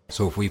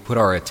 So if we put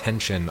our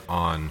attention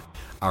on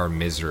our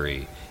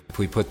misery, if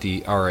we put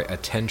our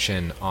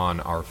attention on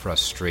our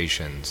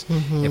frustrations,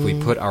 if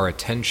we put our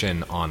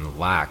attention on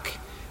lack,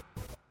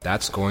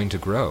 that's going to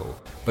grow.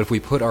 But if we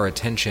put our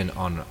attention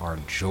on our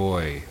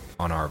joy,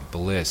 on our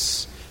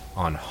bliss,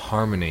 on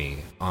harmony,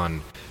 on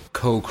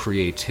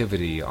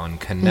co-creativity, on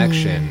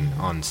connection,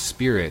 on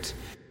spirit,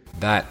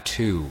 that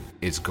too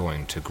is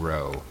going to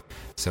grow.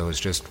 So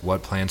it's just,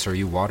 what plants are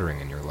you watering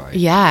in your life?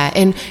 Yeah.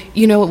 And,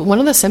 one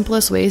of the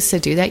simplest ways to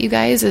do that, you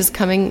guys, is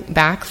coming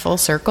back full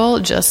circle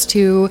just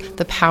to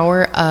the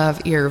power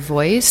of your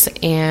voice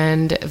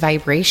and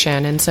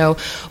vibration. And so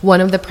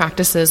one of the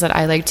practices that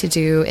I like to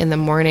do in the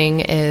morning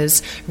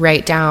is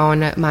write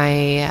down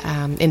my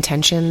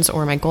intentions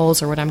or my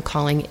goals or what I'm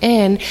calling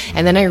in,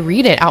 and then I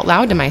read it out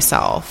loud to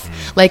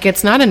myself. Like,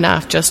 it's not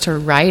enough just to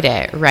write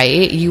it,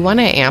 right? You want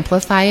to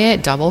amplify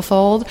it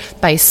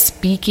doublefold by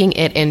speaking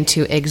it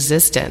into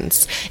existence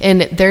existence.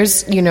 And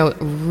there's,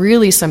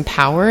 really some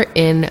power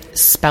in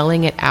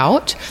spelling it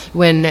out.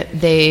 When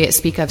they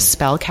speak of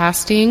spell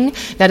casting,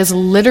 that is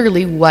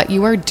literally what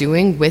you are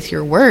doing with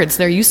your words.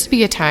 There used to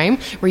be a time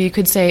where you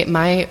could say,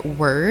 my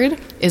word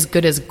is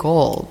good as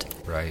gold.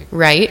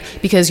 Right?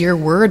 Because your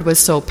word was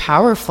so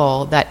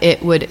powerful that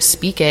it would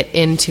speak it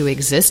into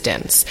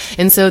existence.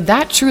 And so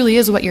that truly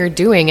is what you're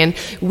doing. And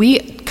we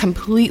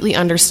completely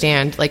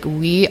understand, like,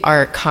 we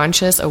are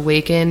conscious,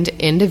 awakened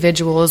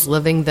individuals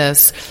living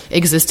this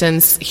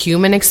existence,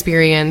 human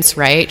experience,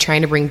 right?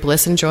 Trying to bring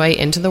bliss and joy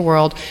into the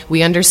world.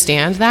 We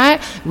understand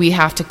that we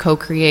have to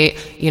co-create,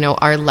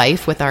 our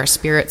life with our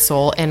spirit,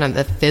 soul, and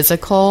the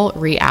physical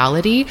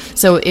reality.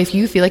 So if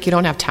you feel like you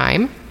don't have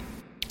time,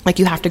 like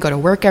you have to go to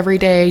work every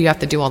day, you have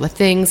to do all the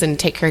things and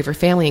take care of your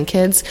family and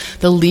kids,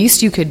 the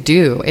least you could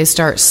do is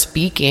start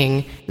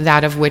speaking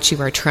that of which you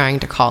are trying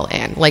to call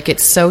in. Like,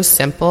 it's so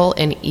simple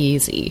and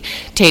easy.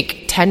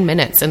 Take 10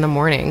 minutes in the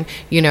morning,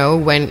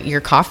 when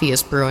your coffee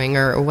is brewing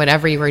or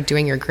whatever you are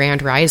doing, your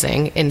grand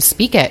rising, and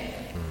speak it,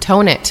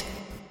 tone it,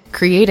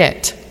 create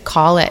it,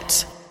 call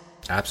it.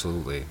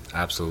 Absolutely.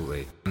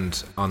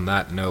 And on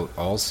that note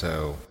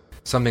also,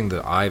 something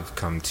that I've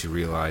come to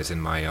realize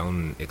in my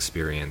own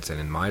experience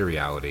and in my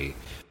reality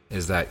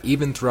is that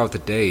even throughout the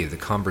day, the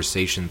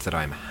conversations that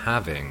I'm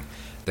having,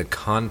 the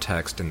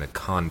context and the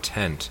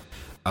content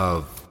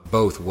of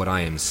both what I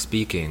am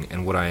speaking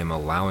and what I am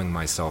allowing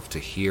myself to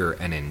hear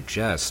and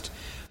ingest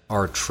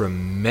are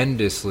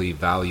tremendously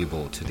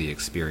valuable to the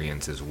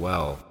experience as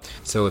well.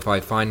 So if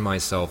I find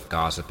myself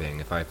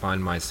gossiping, if I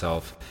find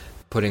myself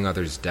putting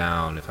others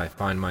down, if I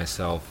find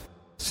myself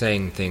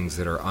saying things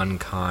that are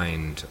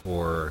unkind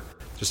or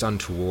just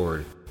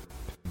untoward,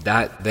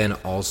 that then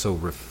also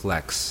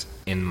reflects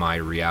in my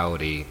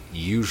reality,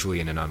 usually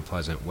in an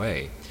unpleasant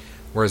way.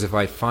 Whereas if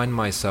I find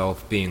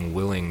myself being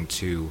willing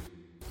to,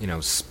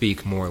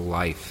 speak more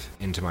life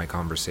into my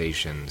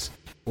conversations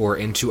or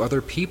into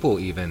other people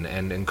even,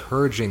 and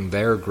encouraging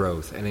their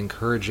growth and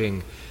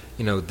encouraging,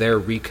 their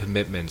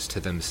recommitments to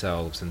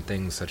themselves and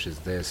things such as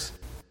this,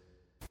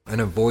 and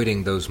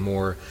avoiding those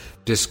more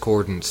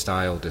discordant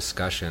style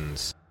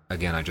discussions,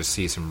 again, I just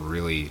see some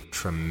really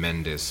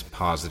tremendous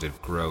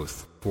positive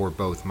growth for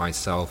both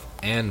myself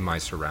and my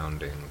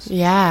surroundings.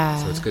 Yeah.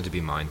 So it's good to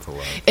be mindful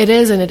of. It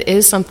is, and it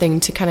is something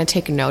to kind of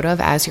take note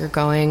of as you're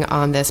going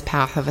on this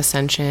path of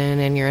ascension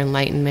and your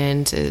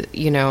enlightenment,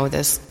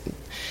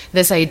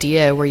 this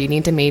idea where you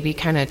need to maybe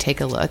kind of take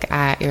a look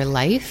at your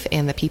life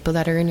and the people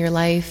that are in your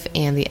life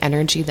and the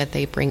energy that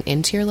they bring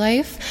into your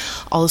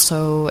life.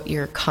 Also,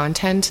 your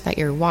content that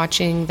you're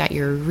watching, that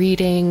you're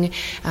reading,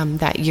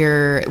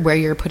 where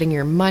you're putting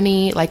your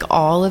money, like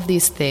all of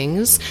these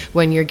things.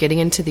 When you're getting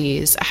into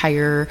these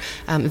higher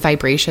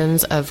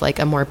vibrations of like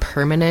a more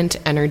permanent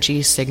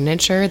energy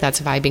signature that's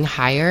vibing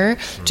higher,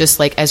 just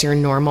like as your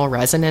normal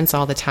resonance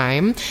all the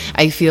time.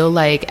 I feel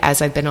like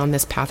as I've been on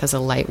this path as a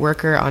light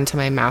worker onto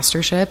my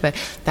mastership,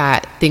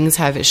 that things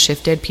have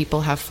shifted,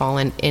 people have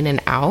fallen in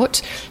and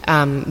out,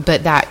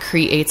 but that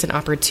creates an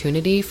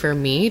opportunity for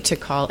me to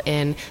call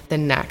in the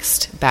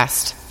next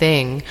best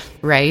thing,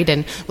 right?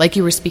 And like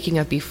you were speaking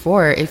of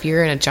before, if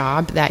you're in a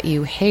job that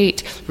you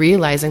hate,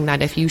 realizing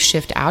that if you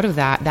shift out of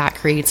that, that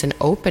creates an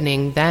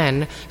opening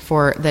then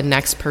for the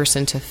next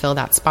person to fill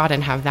that spot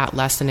and have that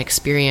lesson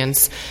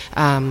experience,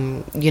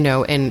 and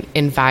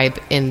vibe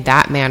in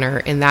that manner,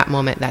 in that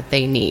moment that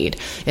they need.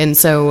 And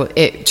so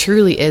it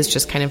truly is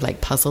just kind of like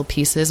puzzle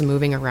pieces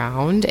moving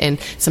around. And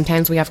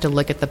sometimes we have to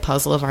look at the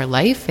puzzle of our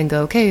life and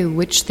go, okay,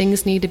 which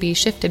things need to be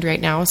shifted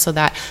right now so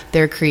that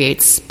there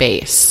creates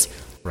space.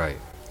 Right.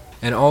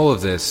 And all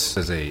of this,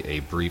 as a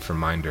brief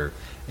reminder,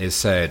 is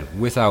said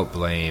without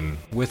blame,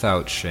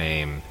 without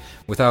shame,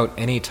 without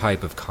any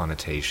type of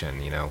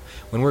connotation.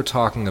 When we're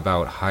talking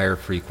about higher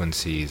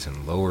frequencies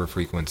and lower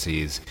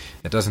frequencies,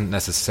 it doesn't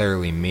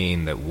necessarily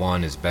mean that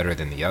one is better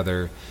than the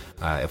other.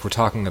 If we're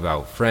talking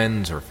about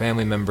friends or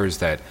family members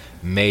that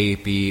may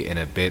be in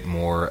a bit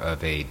more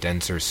of a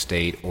denser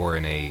state or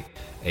in a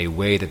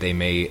way that they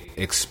may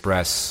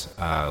express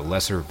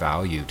lesser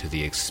value to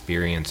the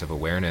experience of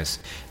awareness,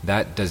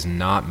 that does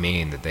not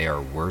mean that they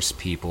are worse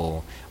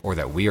people or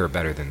that we are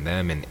better than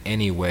them in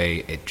any way.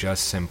 It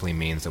just simply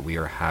means that we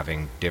are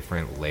having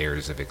different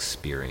layers of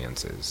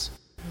experiences.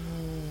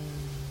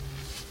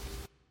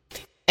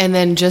 And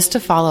then just to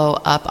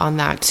follow up on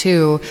that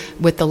too,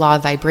 with the law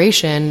of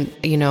vibration,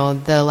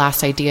 the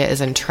last idea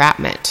is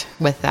entrapment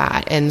with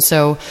that. And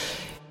so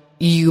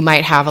you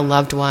might have a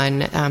loved one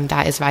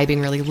that is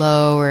vibing really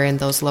low or in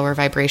those lower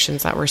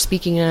vibrations that we're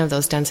speaking of,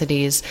 those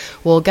densities.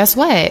 Well, guess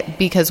what?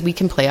 Because we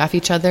can play off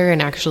each other and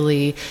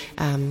actually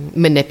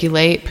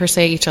manipulate, per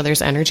se, each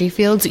other's energy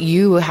fields,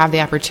 you have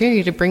the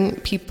opportunity to bring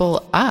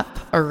people up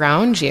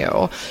around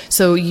you.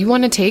 So you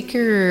want to take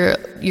your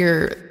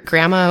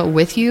grandma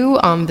with you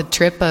on the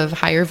trip of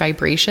higher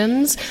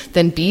vibrations,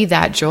 then be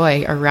that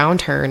joy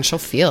around her and she'll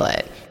feel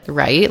it.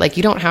 Right? Like,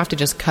 you don't have to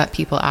just cut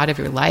people out of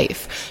your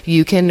life.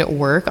 You can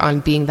work on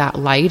being that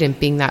light and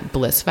being that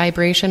bliss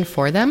vibration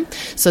for them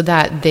so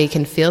that they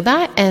can feel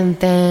that and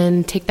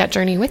then take that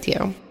journey with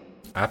you.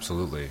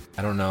 Absolutely.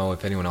 I don't know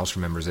if anyone else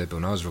remembers it, but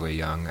when I was really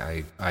young,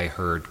 I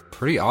heard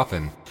pretty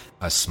often,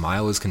 a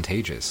smile is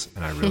contagious.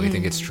 And I really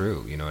think it's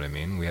true. You know what I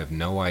mean? We have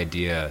no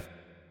idea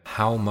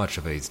how much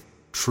of a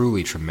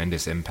truly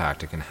tremendous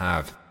impact it can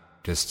have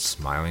just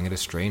smiling at a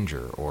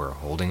stranger or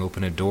holding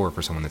open a door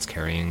for someone that's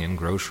carrying in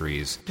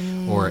groceries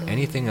or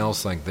anything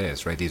else like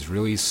this, right? These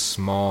really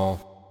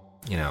small,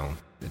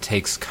 it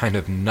takes kind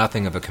of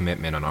nothing of a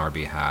commitment on our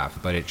behalf,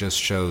 but it just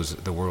shows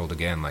the world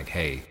again, like,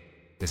 hey,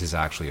 this is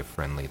actually a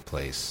friendly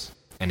place.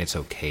 And it's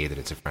okay that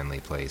it's a friendly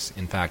place.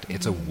 In fact,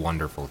 it's a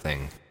wonderful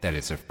thing that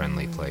it's a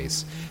friendly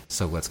place.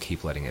 So let's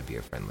keep letting it be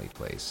a friendly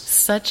place.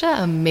 Such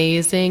an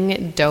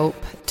amazing,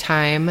 dope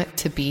time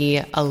to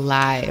be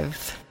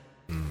alive.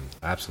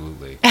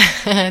 Absolutely.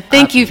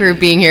 Thank you for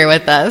being here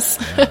with us.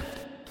 Yeah,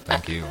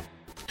 thank you.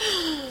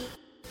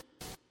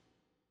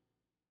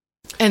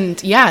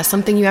 And yeah,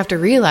 something you have to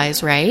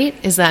realize, right,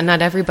 is that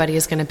not everybody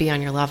is going to be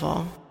on your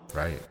level.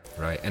 Right.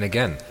 And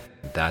again,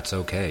 that's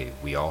okay.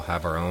 We all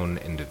have our own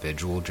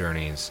individual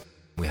journeys.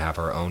 We have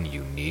our own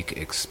unique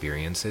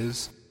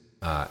experiences.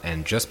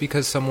 And just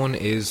because someone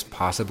is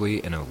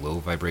possibly in a low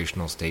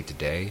vibrational state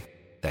today,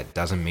 that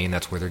doesn't mean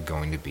that's where they're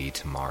going to be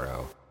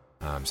tomorrow.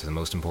 So the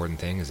most important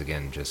thing is,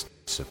 again, just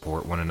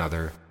support one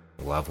another,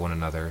 love one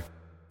another,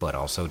 but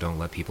also don't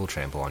let people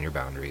trample on your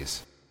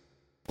boundaries.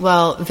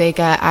 Well,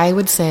 Vega, I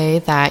would say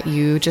that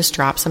you just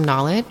dropped some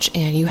knowledge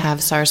and you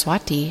have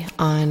Saraswati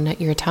on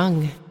your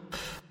tongue.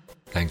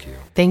 Thank you.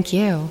 Thank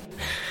you.